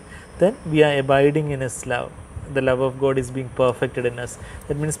life, then we are abiding in his love. The love of God is being perfected in us.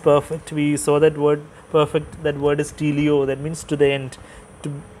 That means perfect. We saw that word perfect. That word is telio. That means to the end, to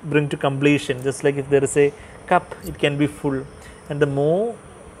bring to completion. Just like if there is a cup, it can be full. And the more,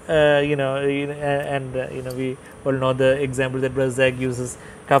 we all know the example that Brother Zach uses,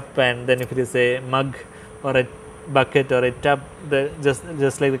 cup, and then if it is a mug or a bucket or a tub,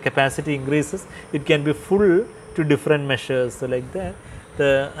 just like the capacity increases, it can be full to different measures. So like that,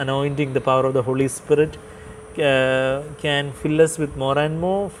 the anointing, the power of the Holy Spirit can fill us with more and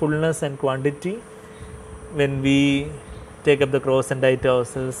more fullness and quantity. When we take up the cross and die to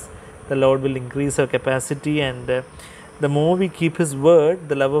ourselves, the Lord will increase our capacity, and the more we keep his word,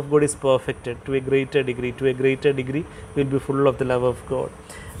 the love of God is perfected to a greater degree. To a greater degree, we will be full of the love of God.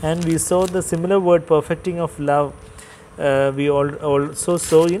 And we saw the similar word perfecting of love. We also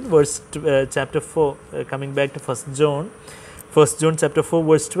saw in chapter 4, coming back to 1 John chapter 4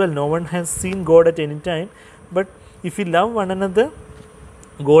 verse 12, no one has seen God at any time, but if we love one another,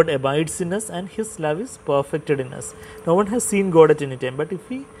 God abides in us and his love is perfected in us. No one has seen God at any time, but if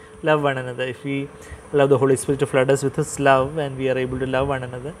we love one another, if we allow the Holy Spirit to flood us with his love and we are able to love one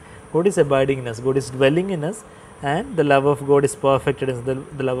another, God is abiding in us, God is dwelling in us, and the love of God is perfected in us,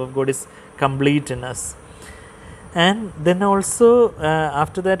 the love of God is complete in us. And then also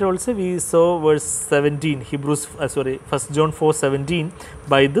after that also we saw verse 17, 1 John 4:17,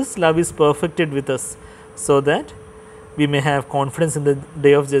 by this love is perfected with us, so that we may have confidence in the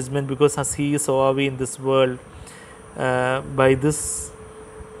day of judgment, because as he is, so are we in this world. By this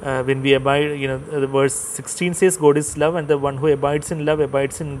when we abide, the verse 16 says God is love, and the one who abides in love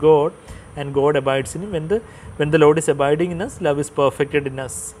abides in God, and God abides in him. When the Lord is abiding in us, love is perfected in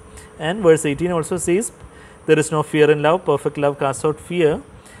us. And verse 18 also says, there is no fear in love, perfect love casts out fear,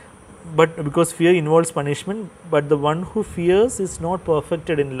 but because fear involves punishment, but the one who fears is not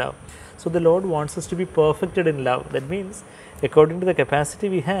perfected in love. So the Lord wants us to be perfected in love. That means according to the capacity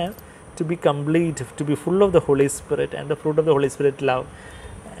we have, to be complete, to be full of the Holy Spirit, and the fruit of the Holy Spirit, love,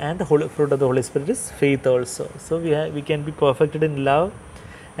 and the fruit of the Holy Spirit is faith also. So we can be perfected in love,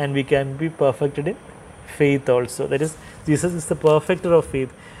 and we can be perfected in faith also. That is, Jesus is the perfecter of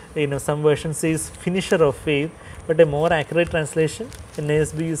faith. Some version says finisher of faith, but a more accurate translation in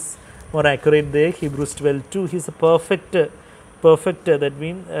NASB is more accurate there. Hebrews 12:2. He is a perfecter. That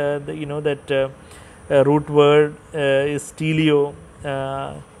means root word is telio.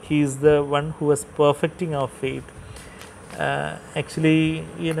 He is the one who is perfecting our faith. Actually,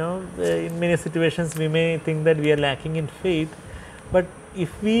 in many situations we may think that we are lacking in faith, but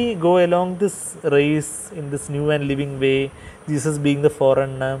if we go along this race in this new and living way, Jesus being the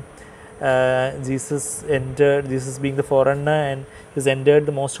forerunner, Jesus being the forerunner, and He's entered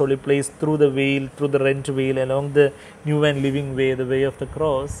the most holy place through the veil, through the rent veil, along the new and living way, the way of the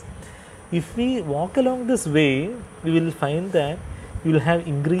cross. If we walk along this way, we will find that we will have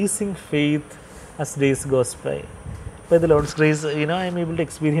increasing faith as days goes by. By the Lord's grace, I am able to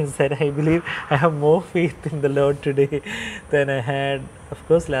experience that. I believe I have more faith in the Lord today than I had, of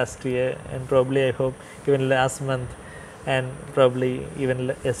course, last year, and probably I hope even last month, and probably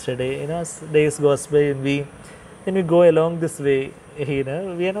even yesterday. As days goes by, and when we go along this way, we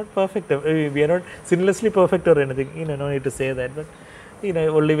are not perfect. We are not sinlessly perfect or anything. No need to say that, but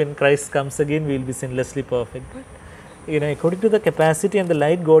only when Christ comes again, we will be sinlessly perfect. But according to the capacity and the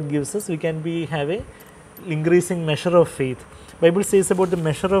light God gives us, we can have a increasing measure of faith. Bible says about the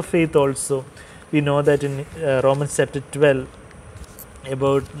measure of faith also. We know that in Romans chapter 12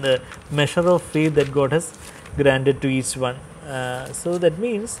 about the measure of faith that God has granted to each one. So that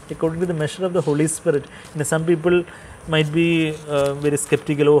means according to the measure of the Holy Spirit. Some people might be very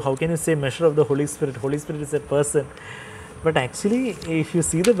skeptical. Oh, how can you say measure of the Holy Spirit? Holy Spirit is a person. But actually, if you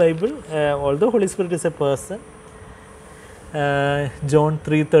see the Bible, although Holy Spirit is a person, John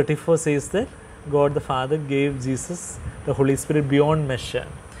 3:34 says that God the Father gave Jesus the Holy Spirit beyond measure.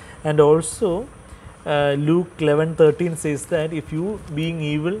 And also Luke 11:13 says that if you being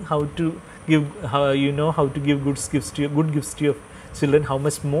evil, how to give good gifts to your children, how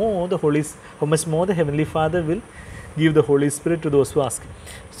much more the Heavenly Father will give the Holy Spirit to those who ask.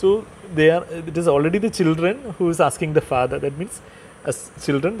 So it is already the children who is asking the Father. That means as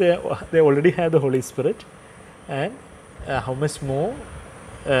children they already have the Holy Spirit, and how much more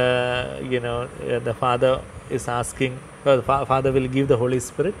the Father is asking, the Father will give the Holy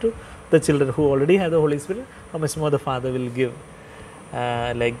Spirit to the children who already have the Holy Spirit. How much more the Father will give,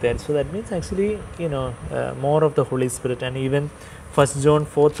 like that. So that means actually more of the Holy Spirit. And even 1 John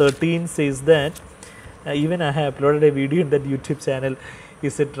 4:13 says that, even I have uploaded a video in that YouTube channel.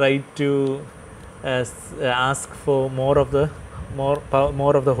 Is it right to ask for more of the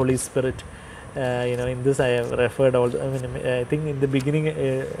Holy Spirit? In this I have referred all. I think in the beginning,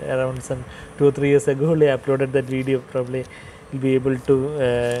 around some 2 or 3 years ago, I uploaded that video. Probably you'll be able to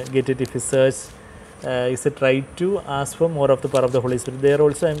get it if you search. Is it right to ask for more of the power of the Holy Spirit? There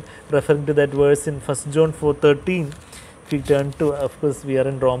also I am referring to that verse in 1 John 4:13. If we turn to, of course, we are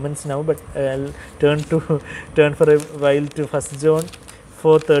in Romans now, but I'll turn for a while to 1 John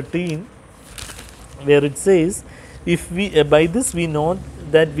 4:13, where it says, "If we by this we know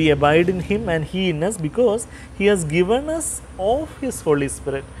that we abide in Him and He in us, because He has given us of His Holy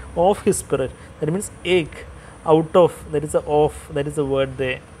Spirit, of His Spirit." That means ek, out of, that is a word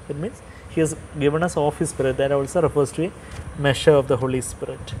there. That means He has given us of His Spirit. That also refers to a measure of the Holy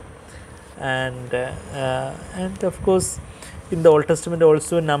Spirit. And of course, in the Old Testament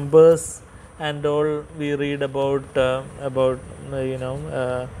also, Numbers and all, we read about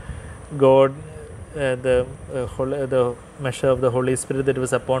God, the measure of the Holy Spirit that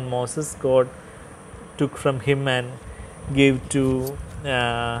was upon Moses. God took from him and gave to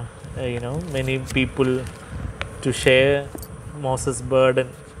many people to share Moses' burden.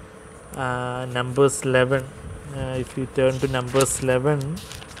 Numbers 11. If you turn to Numbers 11,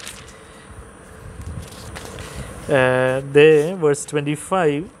 there, verse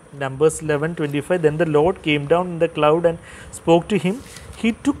 25, Numbers 11:25. Then the Lord came down in the cloud and spoke to him.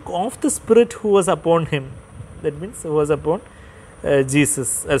 He took off the Spirit who was upon him. That means who was upon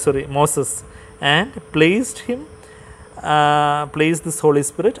Moses, and placed him placed this Holy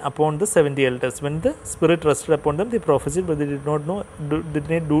Spirit upon the 70 elders. When the Spirit rested upon them, they prophesied, but they did not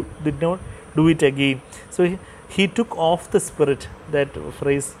do it again. So he took off the Spirit. That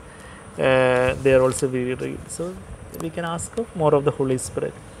phrase there also we read. So we can ask of more of the Holy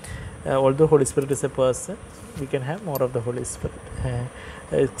Spirit. Although Holy Spirit is a person, we can have more of the Holy Spirit.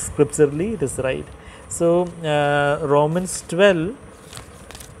 Scripturally, it is right. So Romans 12.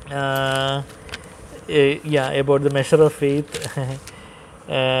 About the measure of faith.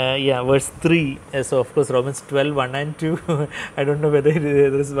 Verse 3. So of course Romans 12, 1 and 2. I don't know whether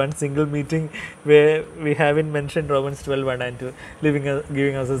there is one single meeting where we haven't mentioned Romans 12, 1 and 2.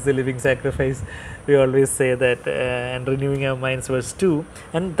 Giving us as a living sacrifice. We always say that, and renewing our minds, verse 2.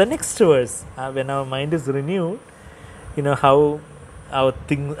 And the next verse, when our mind is renewed, how our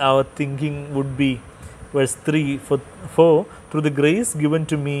thinking would be. Verse 3. For through the grace given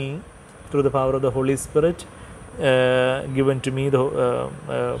to me, through the power of the Holy Spirit given to me,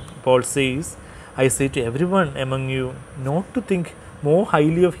 Paul says, I say to everyone among you not to think more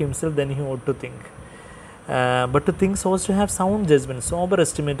highly of himself than he ought to think, but to think so as to have sound judgment, sober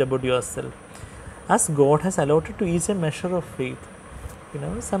estimate about yourself, as God has allotted to each a measure of faith.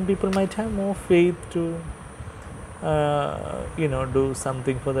 Some people might have more faith to do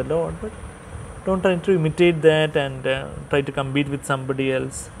something for the Lord, but don't try to imitate that and try to compete with somebody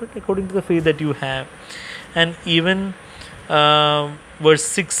else, but according to the faith that you have. And even verse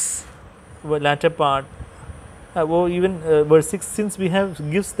 6, latter part, verse 6, since we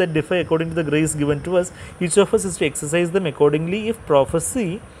have gifts that differ according to the grace given to us, each of us is to exercise them accordingly. If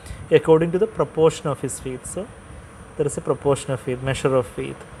prophecy, according to the proportion of his faith. So there is a proportion of faith, measure of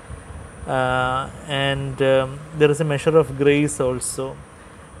faith, and there is a measure of grace also.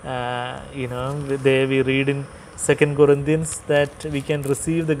 There we read in 2 Corinthians that we can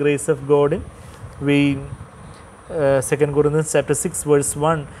receive the grace of God in vain. 2 Corinthians chapter 6 verse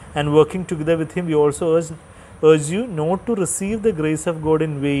 1, and working together with him we also urge you not to receive the grace of God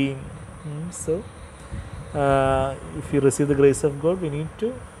in vain. So if you receive the grace of God, we need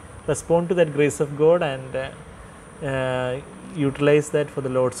to respond to that grace of God and utilize that for the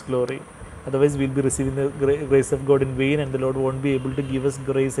Lord's glory. Otherwise, we will be receiving the grace of God in vain, and the Lord won't be able to give us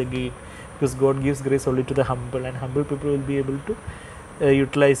grace again, because God gives grace only to the humble, and humble people will be able to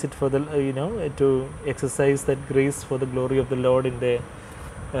utilize it for the to exercise that grace for the glory of the Lord in their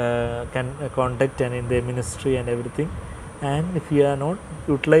conduct and in their ministry and everything. And if you are not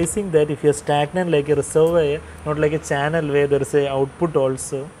utilizing that, if you are stagnant like a reservoir, not like a channel where there is a output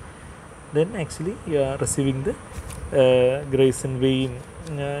also, then actually you are receiving the grace in vain.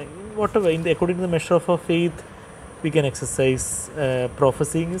 Whatever, according to the measure of our faith, we can exercise.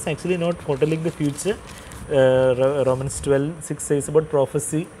 Prophesying is actually not foretelling the future. Romans 12:6 says about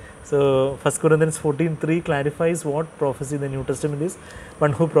prophecy. So 1 Corinthians 14:3 clarifies what prophecy in the New Testament is.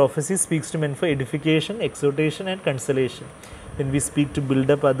 One who prophesies speaks to men for edification, exhortation and consolation. When we speak to build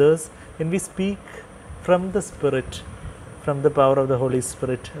up others, when we speak from the Spirit, from the power of the Holy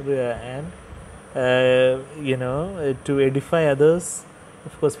Spirit, and to edify others,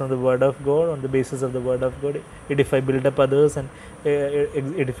 of course from the Word of God, on the basis of the Word of God, edify, build up others, and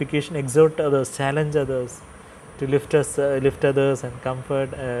edification, exhort others, challenge others, to lift others and comfort,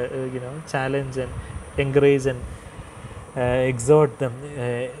 challenge and encourage and exhort them.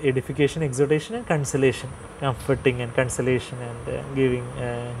 Edification, exhortation and consolation, comforting and consolation and giving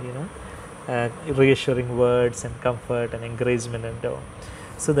reassuring words and comfort and encouragement and all.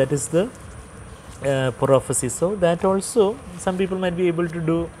 So that is the prophecy. So that also some people might be able to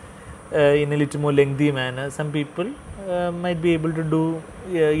do in a little more lengthy manner. Some people might be able to do,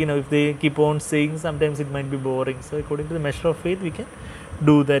 if they keep on saying, sometimes it might be boring. So according to the measure of faith, we can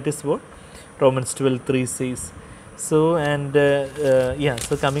do. That is what Romans 12:3 says. So and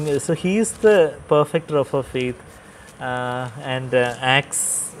so he is the perfecter of our faith. And Acts,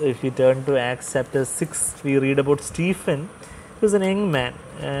 if you turn to Acts chapter 6, we read about Stephen, who was a young man,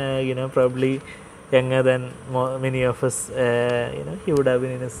 probably younger than many of us. He would have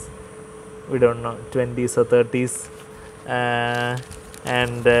been in his, we don't know, 20s or 30s.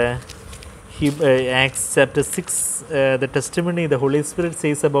 Acts chapter 6, the testimony the Holy Spirit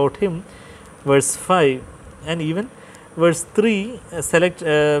says about him, verse 5 and even verse 3,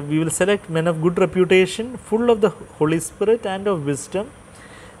 we will select men of good reputation, full of the Holy Spirit and of wisdom.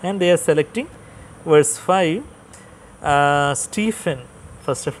 And they are selecting, verse 5, Stephen.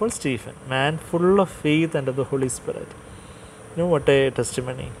 First of all, Stephen, man full of faith and of the Holy Spirit. What a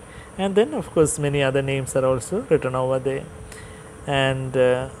testimony. And then, of course, many other names are also written over there. And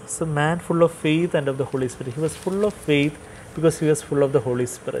so, man full of faith and of the Holy Spirit. He was full of faith because he was full of the Holy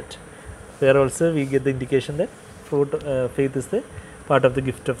Spirit. There also we get the indication that faith is the part of the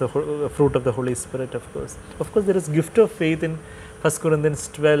gift of the fruit of the Holy Spirit, of course. Of course, there is gift of faith in 1 Corinthians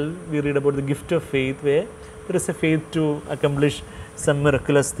 12. We read about the gift of faith, where there is a faith to accomplish some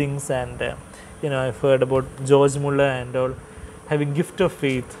miraculous things. And I've heard about George Muller and all having gift of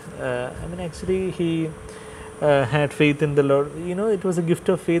faith. Actually, he had faith in the Lord. It was a gift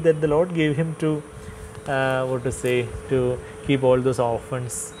of faith that the Lord gave him to to keep all those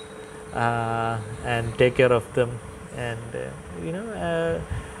orphans and take care of them. And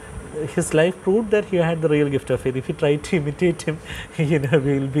his life proved that he had the real gift of faith. If he tried to imitate him, we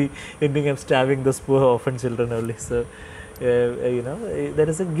will be ending up starving those poor orphan children only. So there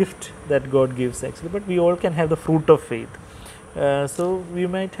is a gift that God gives actually, but we all can have the fruit of faith. So we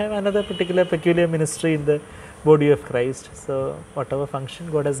might have another particular peculiar ministry in the body of Christ. So whatever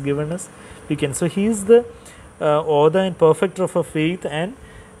function God has given us, we can. So he is the author and perfecter of our faith, and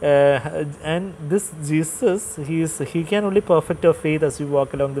this Jesus, he can only perfect our faith as we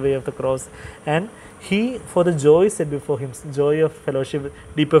walk along the way of the cross. And he, for the joy set before him, joy of fellowship,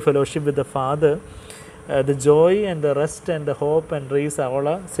 deeper fellowship with the Father, the joy and the rest and the hope and grace all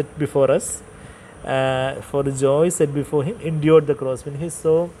are set before us. For the joy set before him, endured the cross. When he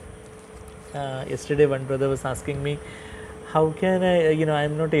saw, yesterday one brother was asking me, how can I,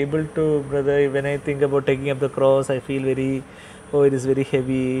 I'm not able to, brother, when I think about taking up the cross, I feel very, it is very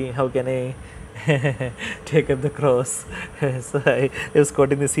heavy, how can I take up the cross? So I was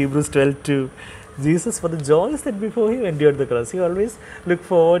quoting this Hebrews 12:2. Jesus, for the joy set before him, endured the cross. He always looked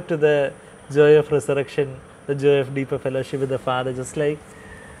forward to the joy of resurrection, the joy of deeper fellowship with the Father. Just like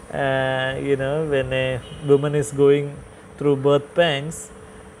when a woman is going through birth pangs,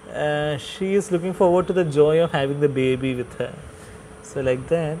 she is looking forward to the joy of having the baby with her. So like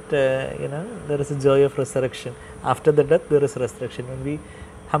that, there is a joy of resurrection. After the death, there is resurrection. When we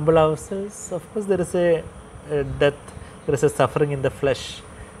humble ourselves, of course, there is a death, there is a suffering in the flesh,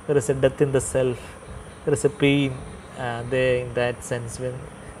 there is a death in the self, there is a pain there in that sense. When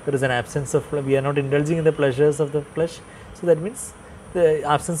there is an absence of, we are not indulging in the pleasures of the flesh, so that means the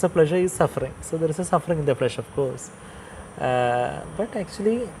absence of pleasure is suffering. So there is a suffering in the flesh, of course. But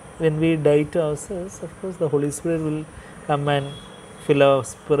actually, when we die to ourselves, of course, the Holy Spirit will come and fill our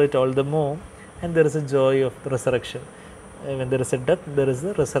spirit all the more, and there is a joy of resurrection. When there is a death, there is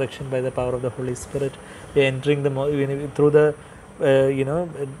a resurrection by the power of the Holy Spirit. We are entering through the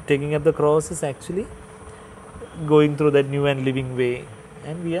taking up the cross is actually going through that new and living way,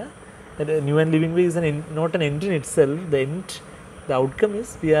 and that new and living way is not an end in itself. The outcome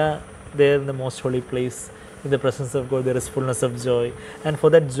is we are there in the most holy place. In the presence of God, there is fullness of joy, and for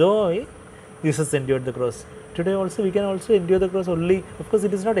that joy, Jesus endured the cross. Today also, we can also endure the cross only. Of course,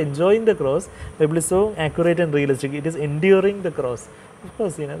 it is not enjoying the cross. The Bible is so accurate and realistic. It is enduring the cross. Of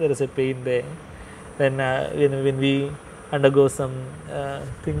course, there is a pain there. When we undergo some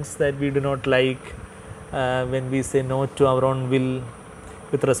things that we do not like, when we say no to our own will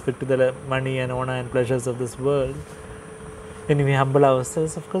with respect to the money and honor and pleasures of this world, when we humble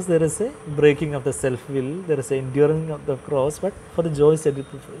ourselves, of course, there is a breaking of the self-will, there is an enduring of the cross, but for the joy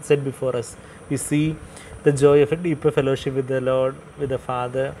set before us, we see the joy of a deeper fellowship with the Lord, with the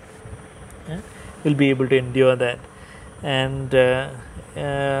Father. We'll be able to endure that, and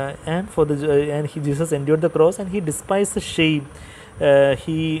for the joy, and Jesus endured the cross, and he despised the shame.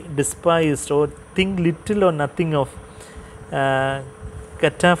 He despised or think little or nothing of.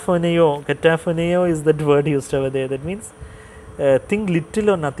 Kataphoneo is that word used over there. That means think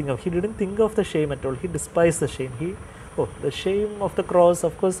little or nothing of. He didn't think of the shame at all. He despised the shame. The shame of the cross,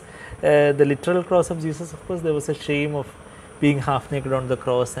 of course, the literal cross of Jesus, of course, there was a shame of being half naked on the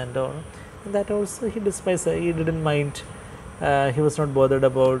cross and all. And that also he despised. He didn't mind. He was not bothered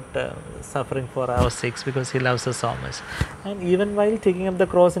about suffering for our sakes, because he loves us so much. And even while taking up the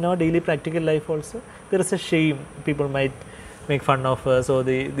cross in our daily practical life also, there is a shame. People might make fun of us, or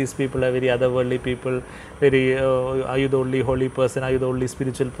these people are very otherworldly people, very are you the only holy person, are you the only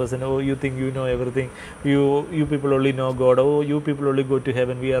spiritual person, oh, you think you know everything, you people only know God, oh, you people only go to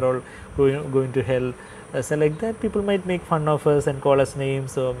heaven, we are all going to hell. So like that, people might make fun of us and call us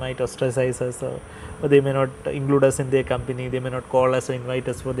names, or might ostracize us, or they may not include us in their company, they may not call us or invite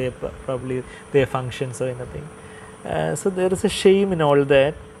us for their functions or anything. So there is a shame in all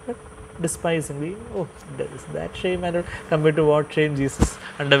that. Despising, that shame, and compared to what shame Jesus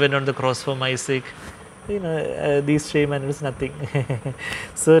underwent on the cross for my sake, these shame and is nothing.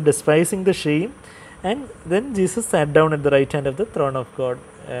 So despising the shame, and then Jesus sat down at the right hand of the throne of God.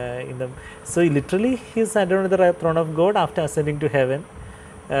 So literally he sat down at the throne of God after ascending to heaven,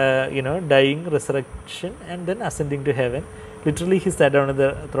 dying, resurrection, and then ascending to heaven. Literally he sat down at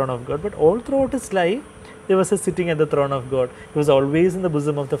the throne of God. But all throughout his life, there was a sitting at the throne of God. He was always in the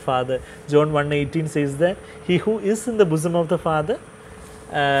bosom of the Father. John 1:18 says that he who is in the bosom of the Father,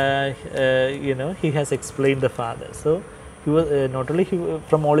 he has explained the Father. So he was not only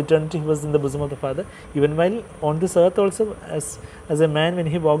from all eternity he was in the bosom of the Father, even while on this earth also, as a man, when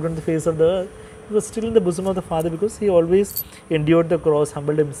he walked on the face of the earth, he was still in the bosom of the Father, because he always endured the cross,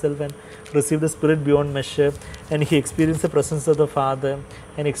 humbled himself, and received the Spirit beyond measure, and he experienced the presence of the Father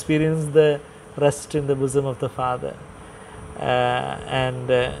and experienced the rest in the bosom of the Father.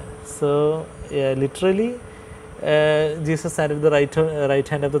 Literally, Jesus sat at the right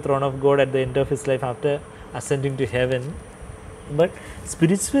hand of the throne of God at the end of his life after ascending to heaven. But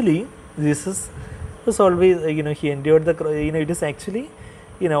spiritually, Jesus was always, he endured the cross. It is actually,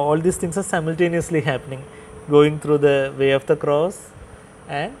 all these things are simultaneously happening, going through the way of the cross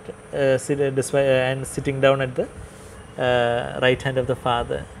and sitting down at the right hand of the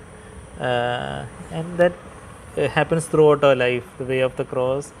Father. And that happens throughout our life, the way of the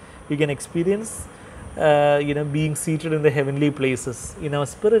cross. We can experience being seated in the heavenly places. In our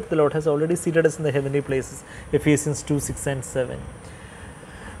spirit, the Lord has already seated us in the heavenly places. Ephesians 2:6-7.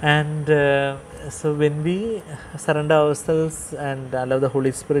 And so when we surrender ourselves and allow the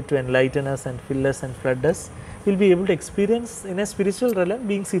Holy Spirit to enlighten us and fill us and flood us, we'll be able to experience in a spiritual realm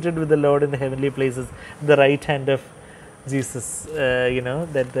being seated with the Lord in the heavenly places, the right hand of Jesus.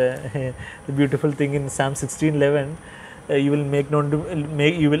 The beautiful thing in Psalm 16:11,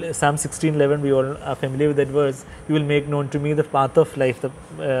 Psalm 16:11, we all are familiar with that verse. You will make known to me the path of life, the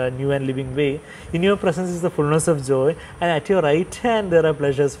new and living way. In your presence is the fullness of joy, and at your right hand there are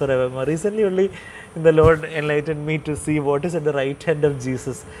pleasures forevermore. Recently only the Lord enlightened me to see what is at the right hand of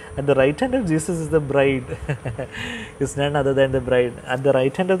Jesus. At the right hand of Jesus is the bride. It's none other than the bride. At the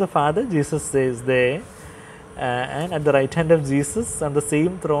right hand of the Father, Jesus is there, and at the right hand of Jesus, on the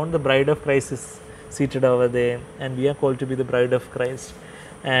same throne, the bride of Christ is seated over there, and we are called to be the bride of Christ.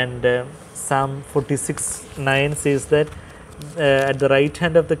 And Psalm 46:9 says that at the right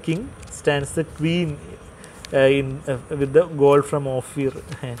hand of the king stands the queen with the gold from Ophir.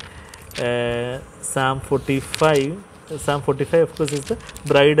 Psalm 45 of course is the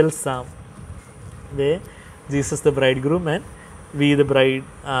bridal psalm. There Jesus the bridegroom and we the bride,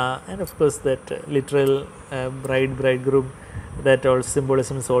 and of course that literal bridegroom, that all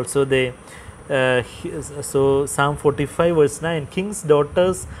symbolism is also there. So Psalm 45 verse 9, king's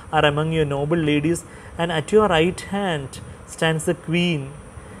daughters are among your noble ladies, and at your right hand stands the queen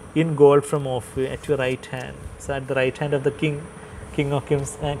in gold from Ophir. At your right hand. So at the right hand of the king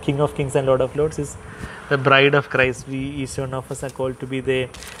of kings and Lord of lords is the bride of Christ. We, each one of us, are called to be there.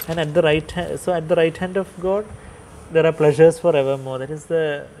 And at the right hand, so at the right hand of God there are pleasures forevermore. That is the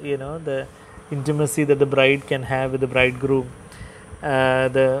the intimacy that the bride can have with the bridegroom.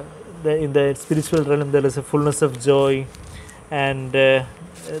 In the spiritual realm there is a fullness of joy, and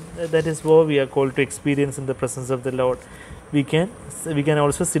that is what we are called to experience in the presence of the Lord. We can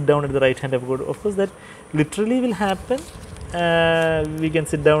also sit down at the right hand of God. Of course that literally will happen. We can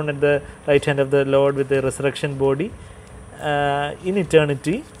sit down at the right hand of the Lord with the resurrection body in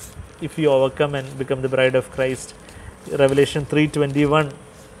eternity if we overcome and become the bride of Christ. Revelation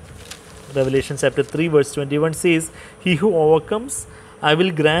chapter 3 verse 21 says, he who overcomes, I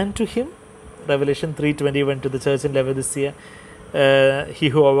will grant to him. Revelation 3:21 to the church in Laodicea. He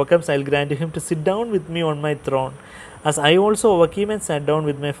who overcomes, I will grant to him to sit down with me on my throne, as I also overcame and sat down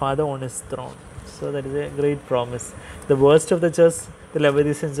with my Father on his throne. So that is a great promise. The worst of the church, the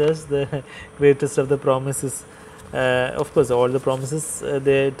Laodicean church, the greatest of the promises. Of course, all the promises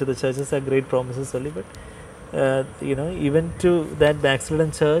there to the churches are great promises only, but even to that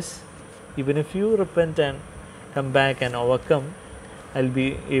backslidden church, even if you repent and come back and overcome, I'll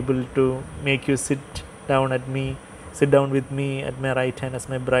be able to make you sit down with me at my right hand as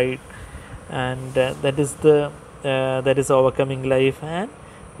my bride. And that is overcoming life. And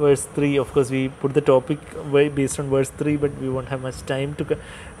verse 3, of course we put the topic based on verse 3, but we won't have much time to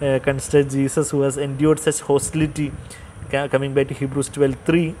consider Jesus who has endured such hostility. Coming back to Hebrews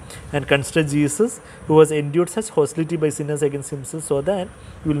 12:3, and consider Jesus who has endured such hostility by sinners against himself, so that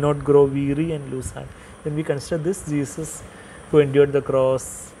you will not grow weary and lose heart. When we consider this Jesus who endured the cross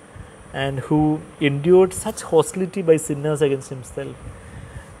and who endured such hostility by sinners against himself,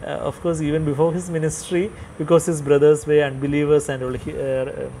 of course even before his ministry, because his brothers were unbelievers and all,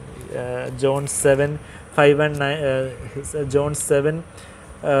 John 7:5 and 9, John 7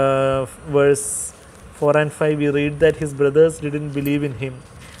 verse 4 and 5, we read that his brothers didn't believe in him.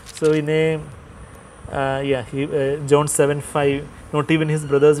 So in John 7:5, not even his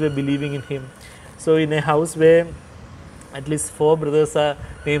brothers were believing in him. So in a house where at least 4 brothers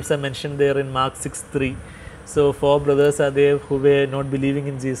names are mentioned there in Mark 6:3, So 4 brothers are there who were not believing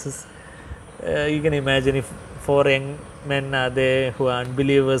in Jesus. You can imagine if 4 young men are there who are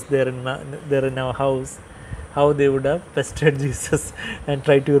unbelievers there in our house, how they would have pestered Jesus and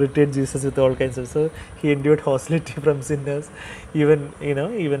tried to irritate Jesus with all kinds of. So he endured hostility from sinners,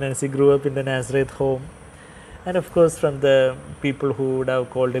 even as he grew up in the Nazareth home. And of course from the people who would have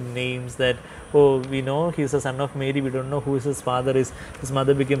called him names that, oh, we know he's a son of Mary, we don't know who his father is, his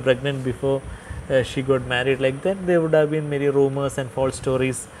mother became pregnant before she got married, like that. There would have been many rumors and false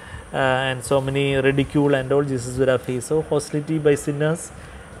stories and so many ridicule and all Jesus would have faced. So hostility by sinners,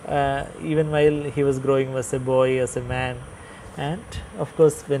 even while he was growing as a boy, as a man. And of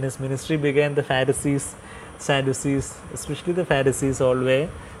course when his ministry began, the Pharisees, Sadducees, especially the Pharisees, all were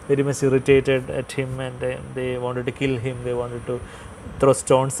very much irritated at him, and they wanted to kill him, they wanted to throw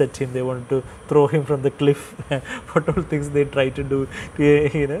stones at him, they wanted to throw him from the cliff. What all things they tried to do,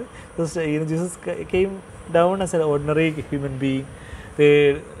 Jesus came down as an ordinary human being.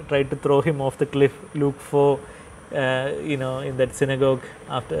 They tried to throw him off the cliff. Luke 4, in that synagogue,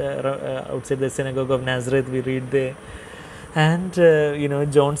 outside the synagogue of Nazareth, we read there. And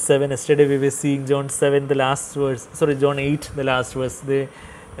John 7, yesterday we were seeing John 7, the last verse, John 8, the last verse. They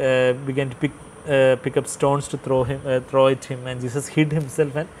began to pick up stones to throw at him, and Jesus hid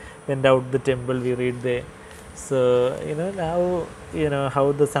himself and went out the temple, we read there. So now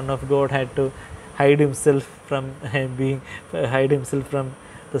how the Son of God had to hide himself from the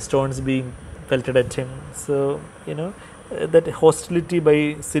stones being pelted at him. So that hostility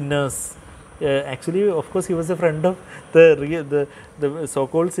by sinners. Actually, of course, he was a friend of the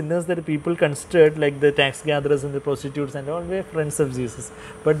so-called sinners that people considered, like the tax gatherers and the prostitutes and all, were friends of Jesus.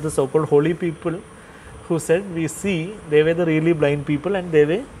 But the so-called holy people who said, we see, they were the really blind people, and they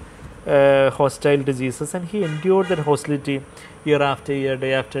were hostile to Jesus. And he endured that hostility year after year,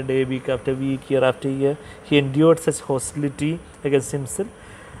 day after day, week after week, year after year. He endured such hostility against himself.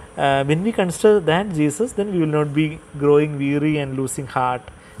 When we consider that Jesus, then we will not be growing weary and losing heart.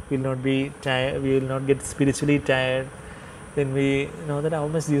 We will not be tired, we will not get spiritually tired. Then we know that how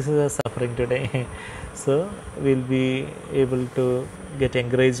much Jesus is suffering today. So we will be able to get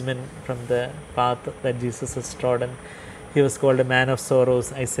encouragement from the path that Jesus has trodden. He was called a man of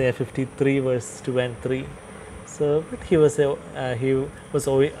sorrows, Isaiah 53 verse 2 and 3. So but he was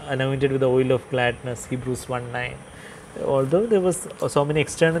anointed with the oil of gladness, Hebrews 1:9. Although there was so many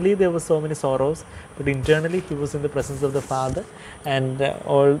externally, there were so many sorrows, but internally he was in the presence of the Father, and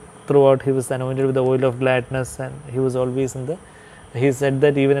all throughout he was anointed with the oil of gladness, and he was always he said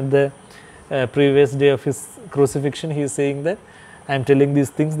that even at the previous day of his crucifixion, he is saying that I am telling these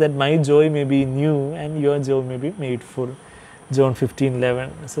things that my joy may be in you and your joy may be made full. John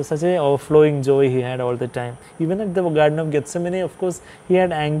 15:11. So such a overflowing joy he had all the time. Even at the Garden of Gethsemane, of course, he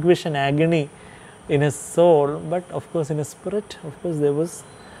had anguish and agony in his soul, but of course in his spirit, of course there was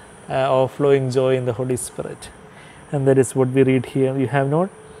overflowing joy in the Holy Spirit. And that is what we read here. You have not,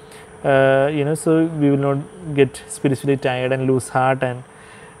 so we will not get spiritually tired and lose heart, and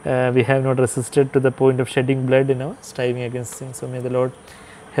we have not resisted to the point of shedding blood, striving against sin. So may the Lord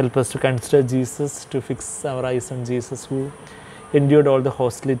help us to consider Jesus, to fix our eyes on Jesus, who endured all the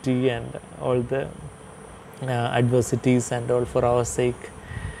hostility and all the adversities and all for our sake,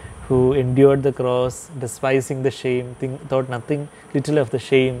 who endured the cross, despising the shame, thought nothing little of the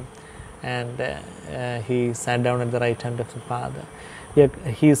shame, and he sat down at the right hand of the Father.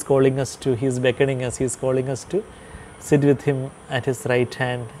 He is calling us to, he is beckoning us, he is calling us to sit with him at his right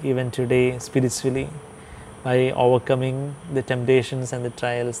hand even today spiritually, by overcoming the temptations and the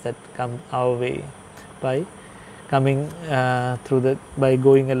trials that come our way, by coming by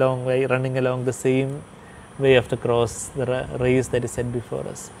going along, by running along the same way of the cross, the race that is set before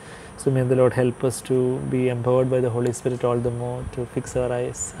us. So may the Lord help us to be empowered by the Holy Spirit all the more to fix our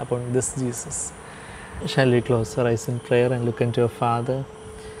eyes upon this Jesus. Shall we close our eyes in prayer and look into our Father?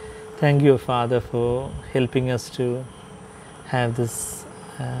 Thank you, Father, for helping us to have this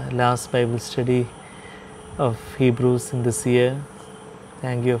last Bible study of Hebrews in this year.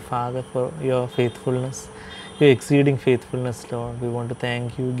 Thank you, Father, for your faithfulness, your exceeding faithfulness, Lord. We want to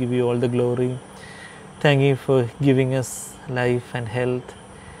thank you, give you all the glory. Thank you for giving us life and health.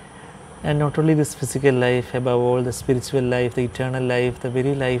 And not only this physical life, above all the spiritual life, the eternal life, the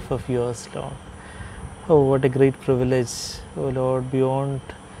very life of yours, Lord. Oh, what a great privilege, oh Lord, beyond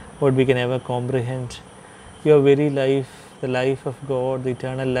what we can ever comprehend. Your very life, the life of God, the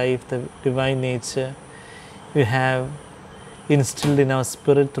eternal life, the divine nature, you have instilled in our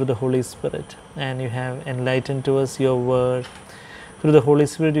spirit through the Holy Spirit, and you have enlightened to us your word. Through the Holy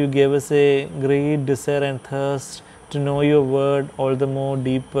Spirit, you gave us a great desire and thirst to know your word all the more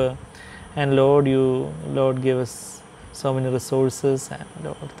deeper, And Lord, you, Lord, gave us so many resources. And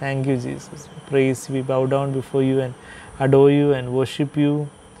Lord, thank you, Jesus. Praise, we bow down before you and adore you and worship you.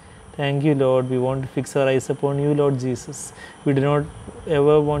 Thank you, Lord. We want to fix our eyes upon you, Lord Jesus. We do not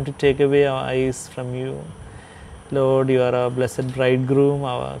ever want to take away our eyes from you. Lord, you are our blessed bridegroom,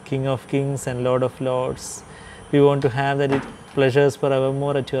 our King of kings and Lord of lords. We want to have that pleasures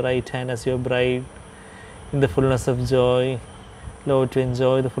forevermore at your right hand as your bride, in the fullness of joy, Lord, to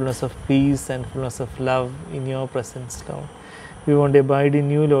enjoy the fullness of peace and fullness of love in your presence, Lord. We want to abide in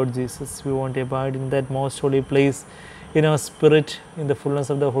you, Lord Jesus. We want to abide in that most holy place, in our spirit, in the fullness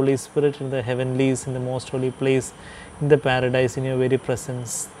of the Holy Spirit, in the heavenlies, in the most holy place, in the paradise, in your very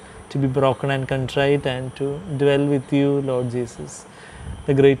presence, to be broken and contrite and to dwell with you, Lord Jesus.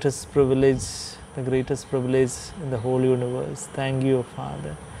 The greatest privilege in the whole universe. Thank you,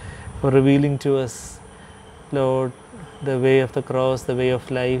 Father, for revealing to us, Lord, the way of the cross, the way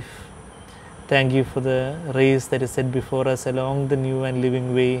of life. Thank you for the race that is set before us along the new and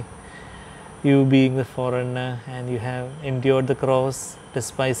living way. You being the foreigner, and you have endured the cross,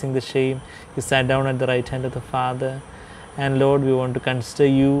 despising the shame. You sat down at the right hand of the Father. And Lord, we want to consider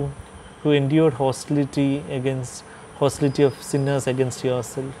you, who endured hostility of sinners against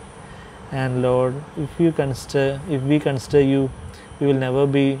yourself. And Lord, if we consider you, we will never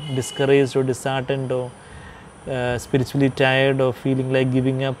be discouraged or disheartened or spiritually tired or feeling like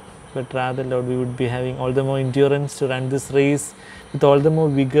giving up, but rather, Lord, we would be having all the more endurance to run this race with all the more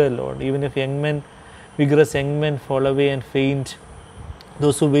vigor, Lord. Even if vigorous young men fall away and faint,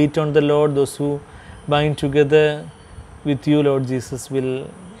 those who wait on the Lord, those who bind together with you, Lord Jesus, will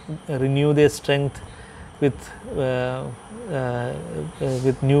renew their strength with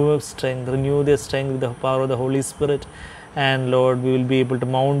new strength, renew their strength with the power of the Holy Spirit. And Lord, we will be able to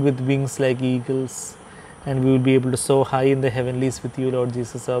mount with wings like eagles, and we will be able to soar high in the heavenlies with you, Lord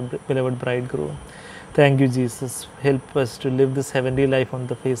Jesus, our beloved bridegroom. Thank you, Jesus. Help us to live this heavenly life on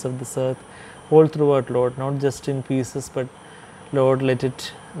the face of this earth all throughout, Lord, not just in pieces, but Lord, let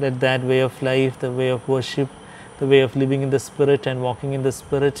that way of life, the way of worship, the way of living in the Spirit and walking in the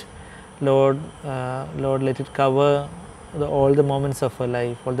Spirit, Lord, let it cover all the moments of our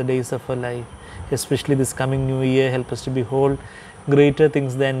life, all the days of our life, especially this coming new year. Help us to behold greater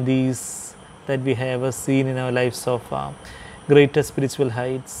things than these that we have ever seen in our life so far, greater spiritual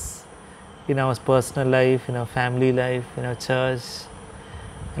heights in our personal life, in our family life, in our church.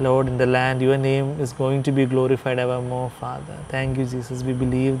 Lord, in the land, your name is going to be glorified evermore, Father. Thank you, Jesus. We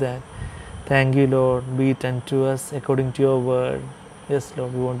believe that. Thank you, Lord. Be it unto us according to your word. Yes,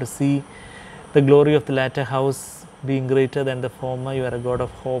 Lord, we want to see the glory of the latter house being greater than the former. You are a God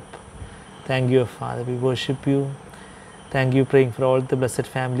of hope. Thank you, Father. We worship you. Thank you, praying for all the blessed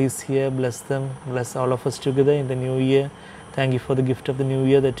families here. Bless them. Bless all of us together in the new year. Thank you for the gift of the new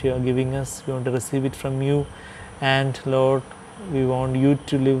year that you are giving us. We want to receive it from you. And Lord, we want you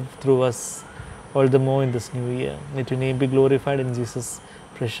to live through us all the more in this new year. Let your name be glorified. In Jesus'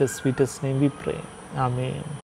 precious, sweetest name we pray. Amen.